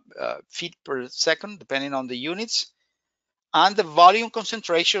feet per second, depending on the units. And the volume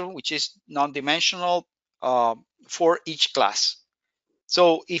concentration, which is non-dimensional for each class.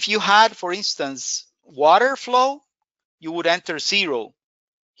 So if you had, for instance, water flow, you would enter 0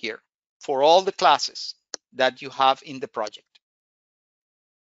 here for all the classes that you have in the project.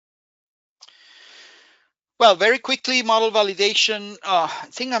 Well, very quickly, model validation. I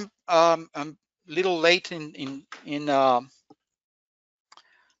think I'm a little late in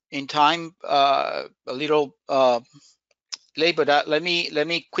time, a little but let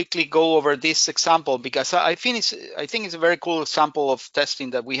me quickly go over this example, because I think it's a very cool example of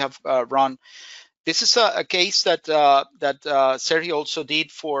testing that we have run. This is a case that Sergio also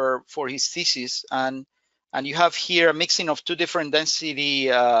did for his thesis, and you have here a mixing of two different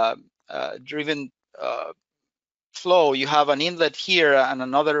density driven flow. You have an inlet here and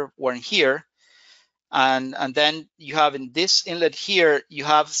another one here, and then you have in this inlet here you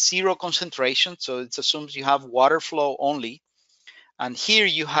have zero concentration, so it assumes you have water flow only, and here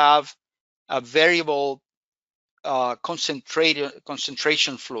you have a variable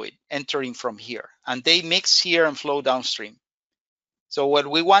concentration fluid entering from here, and they mix here and flow downstream. So what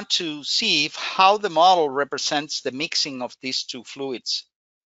we want to see is how the model represents the mixing of these two fluids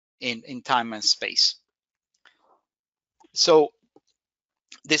in time and space. So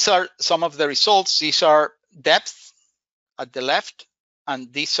these are some of the results. These are depth at the left,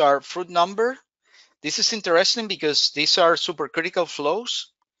 and these are fruit number. This is interesting because these are supercritical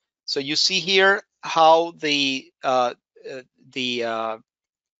flows. So you see here how the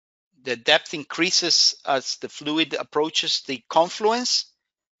depth increases as the fluid approaches the confluence,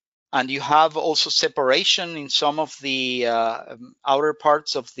 and you have also separation in some of the outer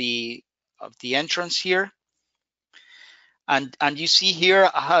parts of the entrance here. And you see here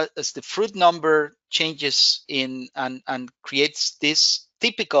how, as the fruit number changes in and creates this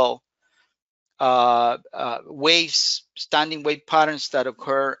typical waves, standing wave patterns that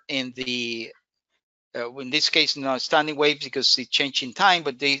occur in the in this case, not standing waves because they change in time,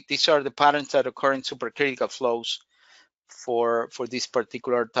 but these are the patterns that occur in supercritical flows for this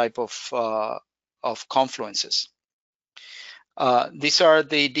particular type of confluences. These are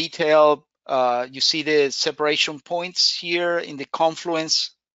the detail. You see the separation points here in the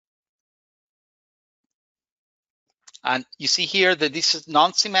confluence. And you see here that this is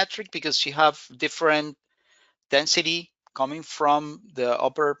non-symmetric because you have different density coming from the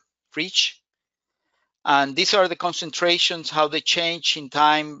upper reach. And these are the concentrations, how they change in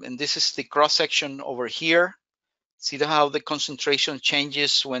time. And this is the cross section over here. See how the concentration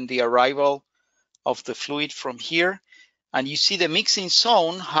changes when the arrival of the fluid from here. And you see the mixing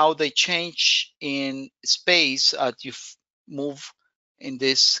zone, how they change in space as you move in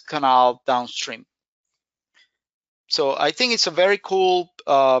this canal downstream. So I think it's a very cool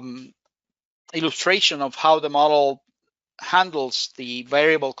illustration of how the model handles the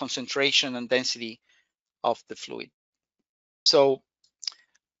variable concentration and density of the fluid. So,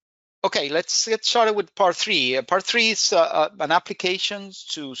 okay, let's get started with part three. Part three is an application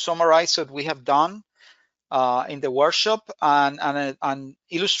to summarize what we have done in the workshop and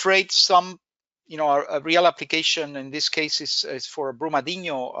illustrate some, you know, a real application. In this case is for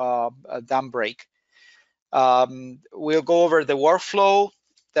Brumadinho dam break. We'll go over the workflow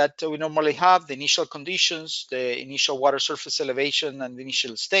that we normally have, the initial conditions, the initial water surface elevation and the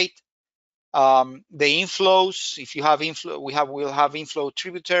initial state. The inflows, if you have inflow, we'll have inflow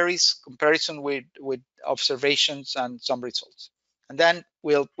tributaries, comparison with observations and some results. And then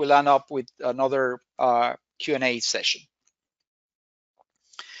we'll end up with another Q&A session.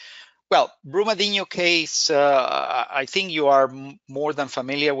 Well, Brumadinho case, I think you are more than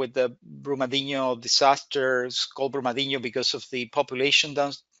familiar with the Brumadinho disasters, called Brumadinho because of the population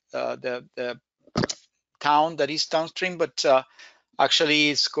down, the town that is downstream, but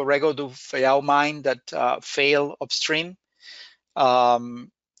actually it's Corrego do Feial mine that failed upstream.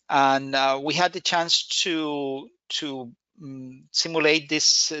 And we had the chance to simulate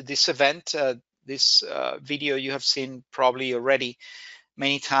this event. This video you have seen probably already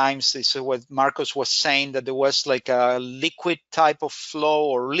many times. This is what Marcos was saying, that there was like a liquid type of flow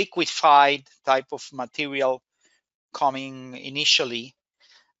or liquefied type of material coming initially.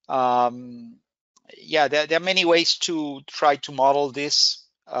 Yeah, there are many ways to try to model this,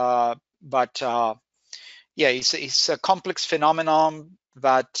 but yeah, it's a complex phenomenon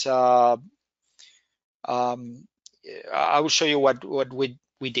that I will show you what we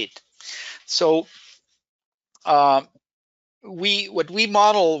did. So what we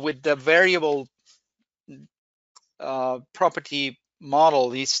model with the variable property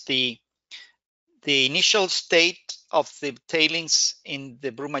model is the initial state of the tailings in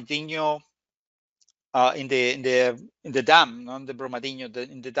the Brumadinho in the dam, not the Brumadinho,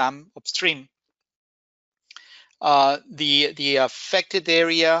 in the dam upstream. The affected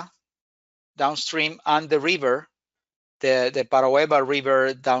area downstream and the river, the Paragueba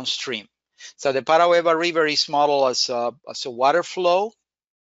River downstream. So the Paragueba River is modeled as a water flow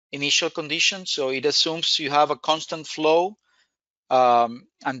initial condition. So it assumes you have a constant flow,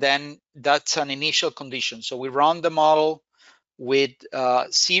 and then that's an initial condition. So we run the model with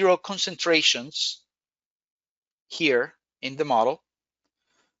zero concentrations here, in the model,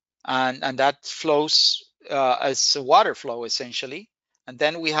 and that flows as a water flow essentially. And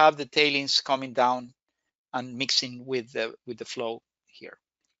then we have the tailings coming down and mixing with the flow here.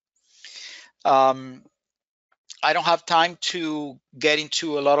 I don't have time to get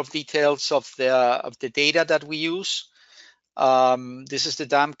into a lot of details of the data that we use. This is the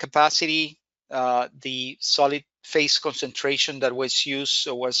dam capacity. The solid phase concentration that was used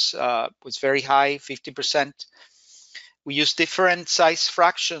was very high, 50%. We use different size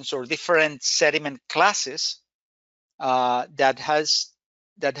fractions or different sediment classes that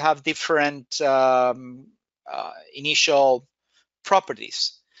have different initial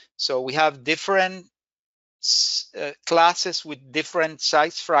properties. So we have different classes with different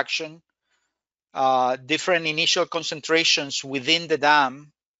size fraction, different initial concentrations within the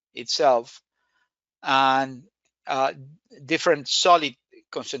dam itself, and different solid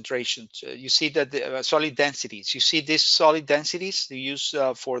concentrations. You see that the solid densities. You see these solid densities they use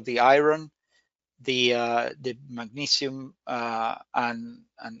for the iron, the magnesium, and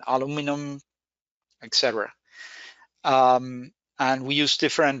aluminum, etc. And we use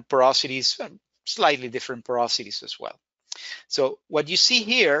different porosities, slightly different porosities as well. So what you see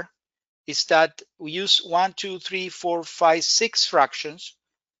here is that we use 1, 2, 3, 4, 5, 6 fractions,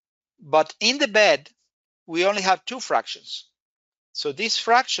 but in the bed, we only have 2 fractions. So these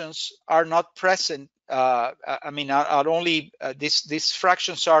fractions are not present. Are only these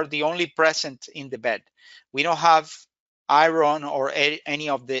fractions are the only present in the bed. We don't have iron or any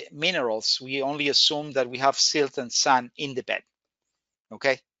of the minerals. We only assume that we have silt and sand in the bed.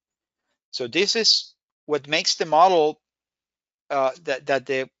 Okay, so this is what makes the model that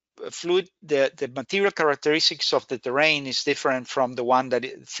the fluid, the material characteristics of the terrain is different from the one that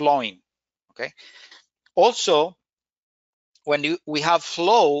is flowing. Okay, also when we have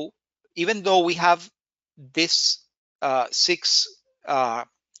flow, even though we have this 6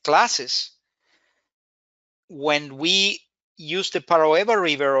 classes, when we use the Paraíba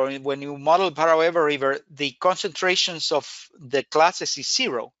River, or when you model Paraíba River, the concentrations of the classes is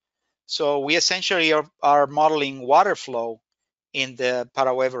 0. So we essentially are modeling water flow in the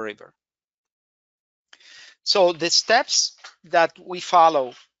Paraíba River. So the steps that we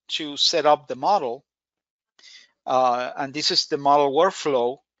follow to set up the model, and this is the model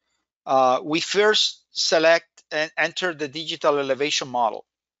workflow, we first select and enter the digital elevation model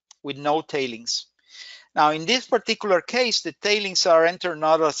with no tailings. Now, in this particular case, the tailings are entered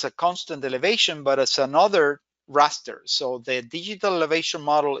not as a constant elevation, but as another raster. So the digital elevation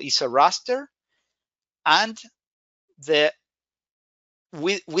model is a raster, and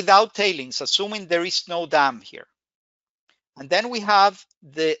without tailings, assuming there is no dam here. And then we have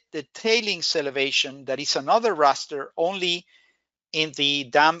the tailings elevation that is another raster only in the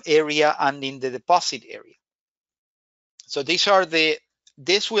dam area and in the deposit area. So this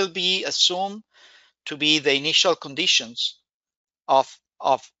will be assumed to be the initial conditions of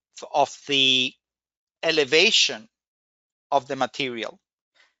the elevation of the material.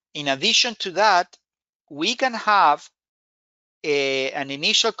 In addition to that, we can have an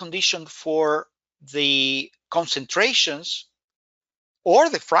initial condition for the concentrations or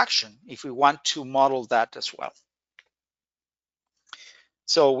the fraction if we want to model that as well.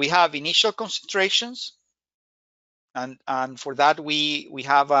 So we have initial concentrations, and for that we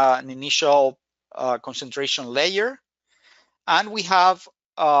have an initial concentration layer, and we have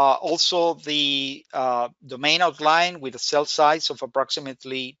also the domain outline with a cell size of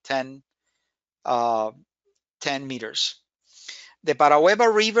approximately 10 meters. The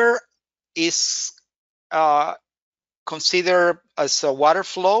Paraíba River is considered as a water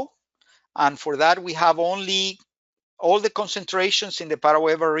flow, and for that we have only all the concentrations in the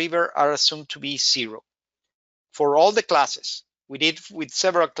Paraíba River are assumed to be 0 for all the classes. We did with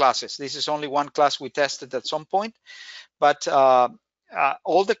several classes. This is only one class we tested at some point, but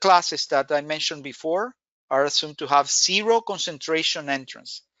all the classes that I mentioned before are assumed to have 0 concentration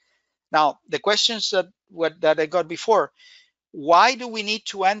entrance. Now, the questions that I got before, why do we need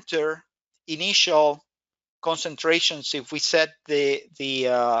to enter initial concentrations if we set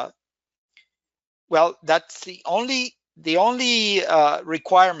well, that's the only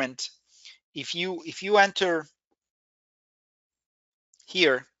requirement. If you enter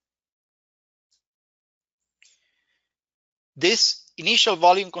here, this initial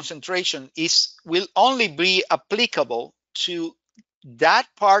volume concentration will only be applicable to that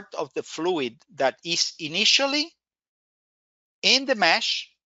part of the fluid that is initially in the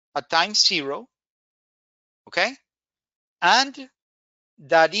mesh at time 0, okay, and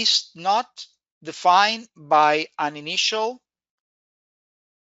that is not defined by an initial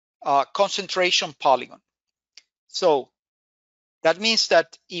concentration polygon. So That means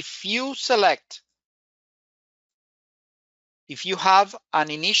that if you have an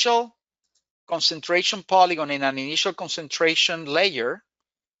initial concentration polygon in an initial concentration layer,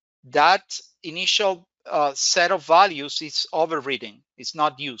 that initial set of values is overridden. It's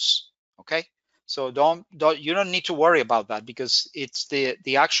not used. Okay, so you don't need to worry about that, because it's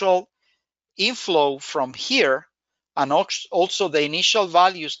the actual inflow from here, and also the initial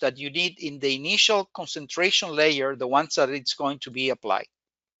values that you need in the initial concentration layer, the ones that it's going to be applied.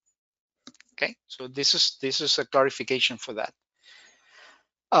 Okay, so this is a clarification for that.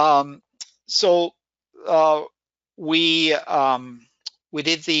 So we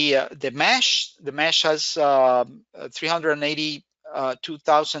did the mesh. The mesh has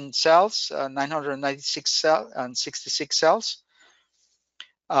 382,000 cells, 996 cells, and 66 cells.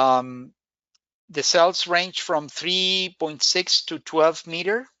 The cells range from 3.6 to 12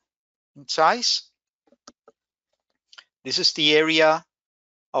 meter in size. This is the area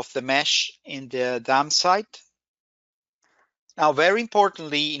of the mesh in the dam site. Now, very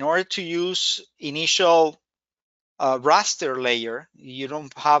importantly, in order to use initial raster layer, you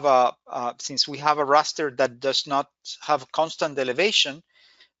don't have since we have a raster that does not have constant elevation,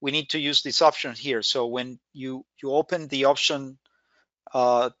 we need to use this option here. So when you open the option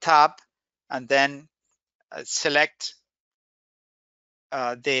tab and then select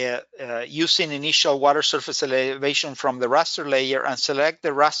using initial water surface elevation from the raster layer, and select the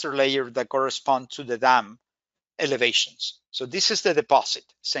raster layer that corresponds to the dam elevations. So this is the deposit,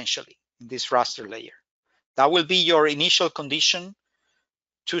 essentially, in this raster layer. That will be your initial condition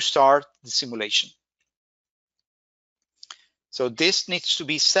to start the simulation. So this needs to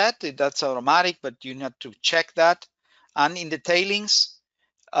be set. That's automatic, but you need to check that. And in the tailings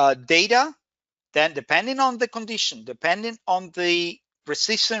data, then depending on the condition, depending on the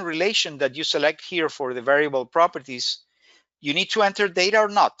resistance relation that you select here for the variable properties, you need to enter data or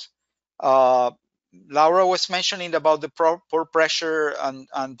not. Laura was mentioning about the pore pressure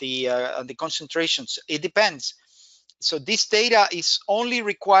and the concentrations. It depends. So this data is only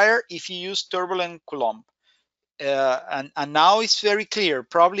required if you use turbulent Coulomb. And now it's very clear.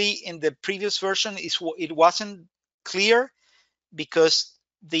 Probably in the previous version it wasn't clear, because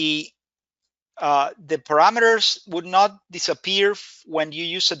the parameters would not disappear when you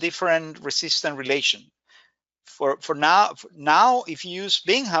use a different resistance relation. For now, if you use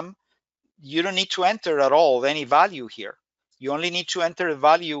Bingham, you don't need to enter at all any value here. You only need to enter a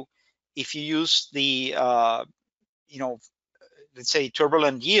value if you use the let's say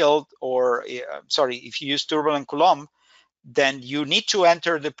turbulent yield, or sorry, if you use turbulent Coulomb, then you need to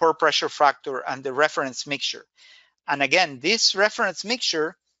enter the pore pressure factor and the reference mixture. And again, this reference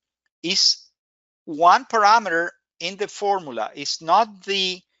mixture is one parameter in the formula. It's not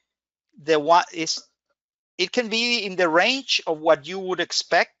the one. It can be in the range of what you would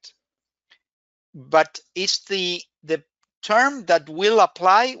expect, but it's the term that will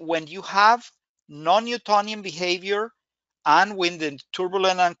apply when you have non-Newtonian behavior, and when the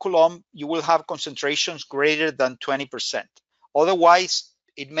turbulent and Coulomb, you will have concentrations greater than 20%. Otherwise,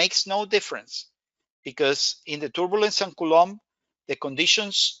 it makes no difference, because in the turbulence and Coulomb, the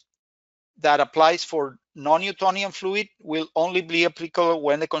conditions that applies for non-Newtonian fluid will only be applicable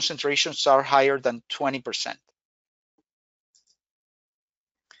when the concentrations are higher than 20%.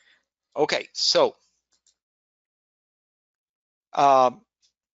 Okay, so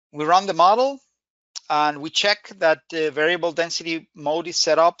we run the model and we check that the variable density mode is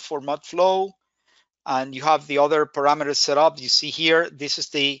set up for mud flow, and you have the other parameters set up. You see here, this is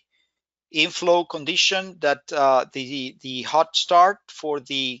the inflow condition, that the hot start for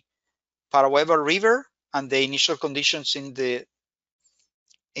the Paraguay River, and the initial conditions in the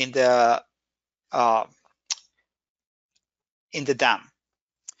dam.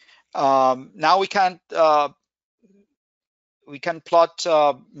 Now we can plot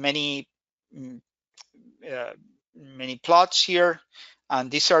many plots here,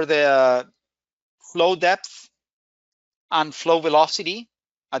 and these are the flow depth and flow velocity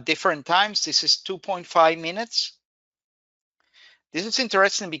at different times. This is 2.5 minutes. This is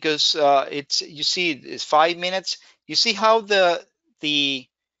interesting because you see it's 5 minutes. You see how the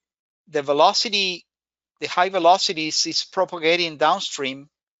velocity, the high velocities is propagating downstream.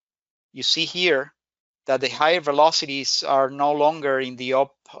 You see here that the higher velocities are no longer in the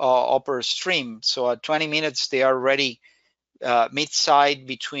upper stream. So at 20 minutes, they are already mid-side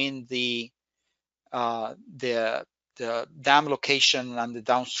between the dam location and the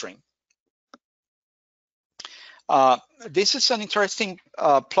downstream. This is an interesting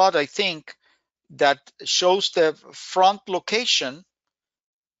plot, I think, that shows the front location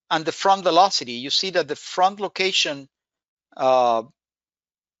and the front velocity. You see that the front location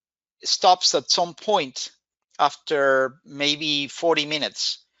stops at some point after maybe 40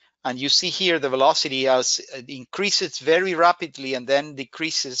 minutes. And you see here the velocity as it increases very rapidly and then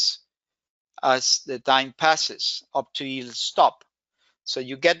decreases as the time passes up to its stop. So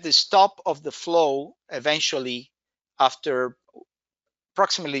you get the stop of the flow eventually after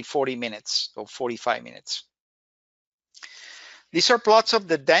approximately 40 minutes or 45 minutes. These are plots of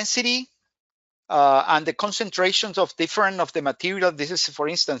the density and the concentrations of different of the material. This is, for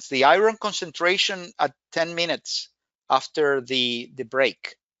instance, the iron concentration at 10 minutes after the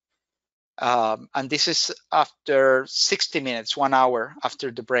break. And this is after 60 minutes, 1 hour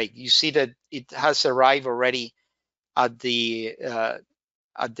after the break. You see that it has arrived already at the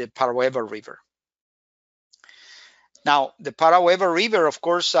Paraguay River. Now, the Paraguay River, of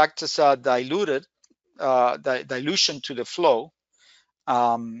course, acts as a dilution to the flow.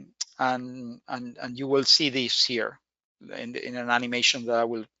 And you will see this here in an animation that I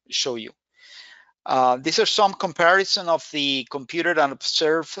will show you. These are some comparison of the computed and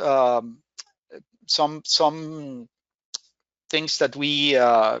observed some things that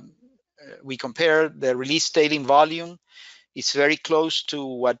we compare. The release tailing volume is very close to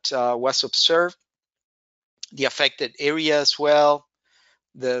what was observed. The affected area as well.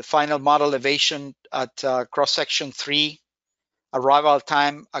 The final model elevation at cross-section 3. Arrival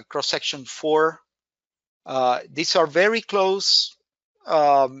time at cross-section 4. These are very close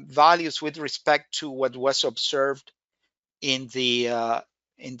values with respect to what was observed in the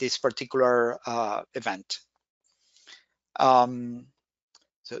in this particular event.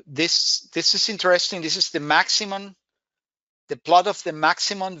 So this is interesting. This is the maximum, the plot of the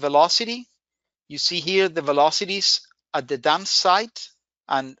maximum velocity. You see here the velocities at the dam site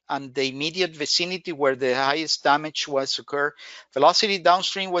and the immediate vicinity where the highest damage was occur. Velocity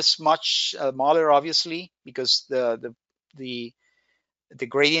downstream was much smaller, obviously, because the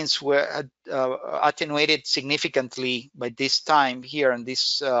gradients were attenuated significantly by this time here and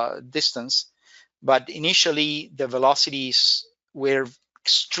this distance. But initially, the velocities were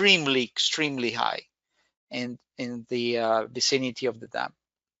extremely high in the vicinity of the dam.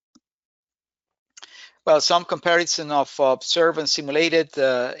 Well, some comparison of observed and simulated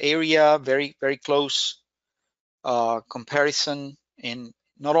area, very close comparison in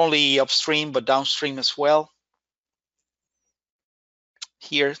not only upstream but downstream as well.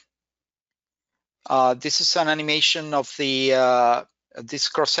 Here, this is an animation of the this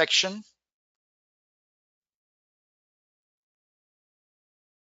cross section.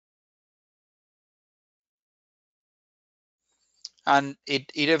 And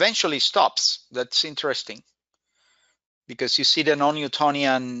it eventually stops. That's interesting because you see the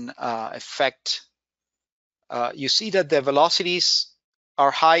non-Newtonian effect. You see that the velocities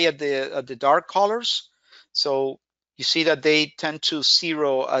are high at the dark colors, so you see that they tend to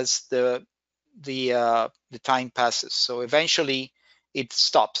zero as the time passes. So eventually it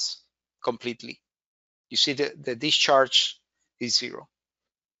stops completely. You see the discharge is zero.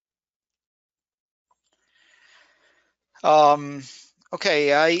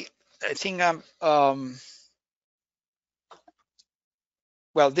 Okay, I think I'm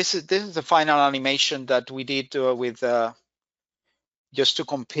well, this is the final animation that we did with just to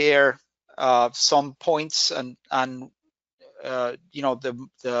compare some points and you know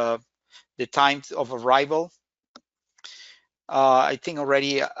the time of arrival. I think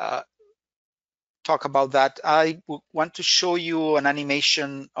already talk about that. I want to show you an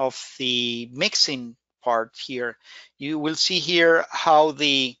animation of the mixing part here. You will see here how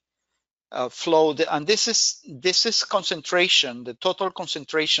the flow, and this is concentration, the total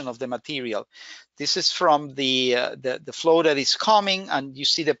concentration of the material. This is from the flow that is coming, and you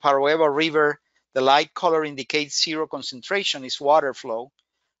see the Paraguay River. The light color indicates zero concentration, is water flow,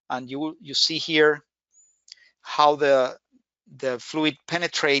 and you see here how the fluid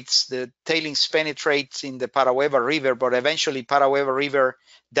penetrates, the tailings penetrates in the Paraguay River, but eventually Paraguay River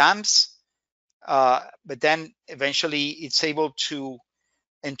dams, but then eventually it's able to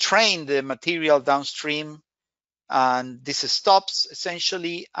entrain the material downstream, and this stops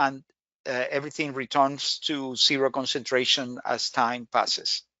essentially, and everything returns to zero concentration as time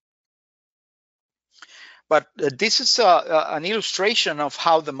passes. But this is an illustration of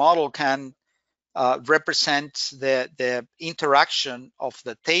how the model can represent the interaction of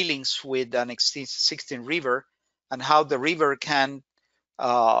the tailings with an existing river, and how the river can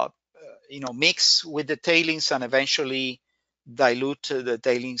you know, mix with the tailings and eventually dilute the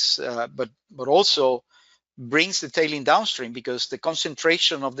tailings, but also brings the tailing downstream, because the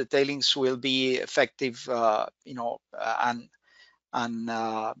concentration of the tailings will be effective, you know, and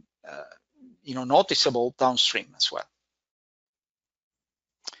you know, noticeable downstream as well.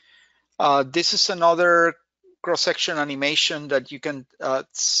 This is another cross-section animation that you can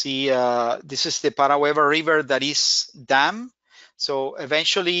see. This is the Paraguay River that is dam. So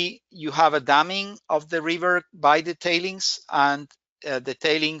eventually you have a damming of the river by the tailings, and the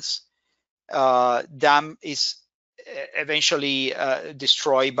tailings dam is eventually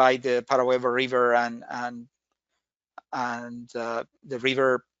destroyed by the Paraguay River, and the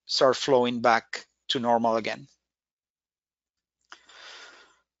river starts flowing back to normal again.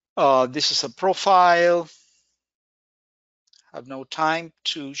 This is a profile. I have no time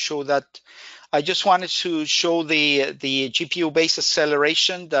to show that. I just wanted to show the GPU-based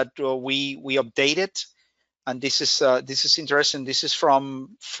acceleration that we updated, and this is interesting. This is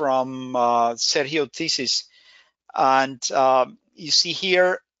from Sergio thesis, and you see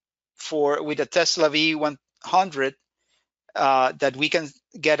here with a Tesla V100 that we can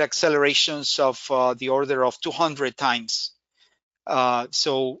get accelerations of the order of 200 times.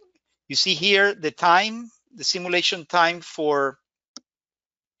 So you see here the time, the simulation time for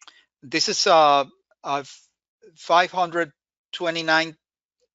this is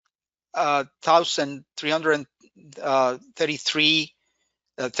 529,333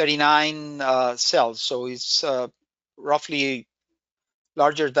 39 cells. So it's roughly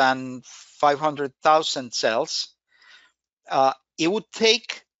larger than 500,000 cells. It would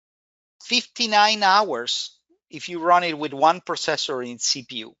take 59 hours if you run it with one processor in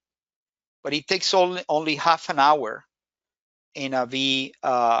CPU, but it takes only half an hour in a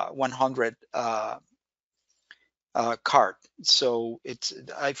V100 card. So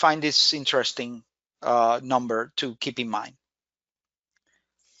I find this interesting number to keep in mind.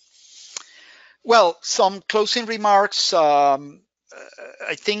 Well, some closing remarks. I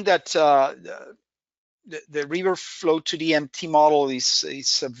think that the RiverFlow2D MT model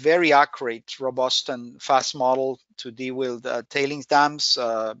is a very accurate, robust, and fast model to deal with tailings dams.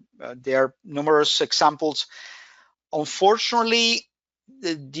 There are numerous examples. Unfortunately,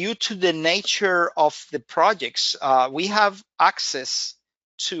 due to the nature of the projects, we have access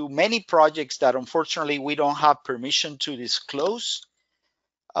to many projects that unfortunately we don't have permission to disclose.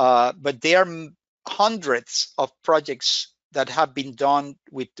 But there are hundreds of projects that have been done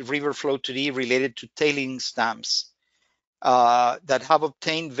with RiverFlow2D related to tailings dams that have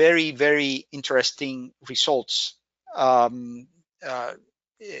obtained very, very interesting results. We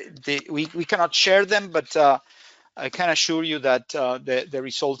cannot share them, but I can assure you that the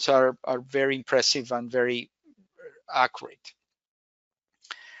results are very impressive and very accurate.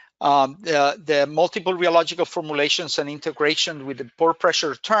 The multiple rheological formulations and integration with the pore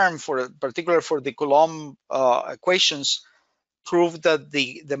pressure term, particularly for the Coulomb equations, prove that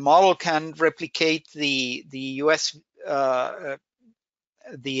the model can replicate the US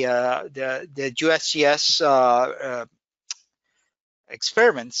the USGS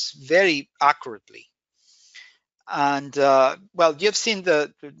experiments very accurately. And well, you've seen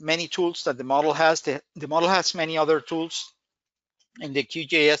the many tools that the model has. The model has many other tools in the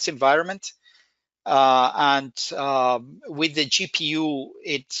QGIS environment, and with the GPU,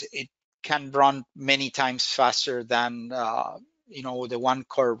 it can run many times faster than the one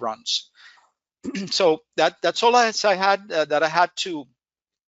core runs. So that's all I had that I had to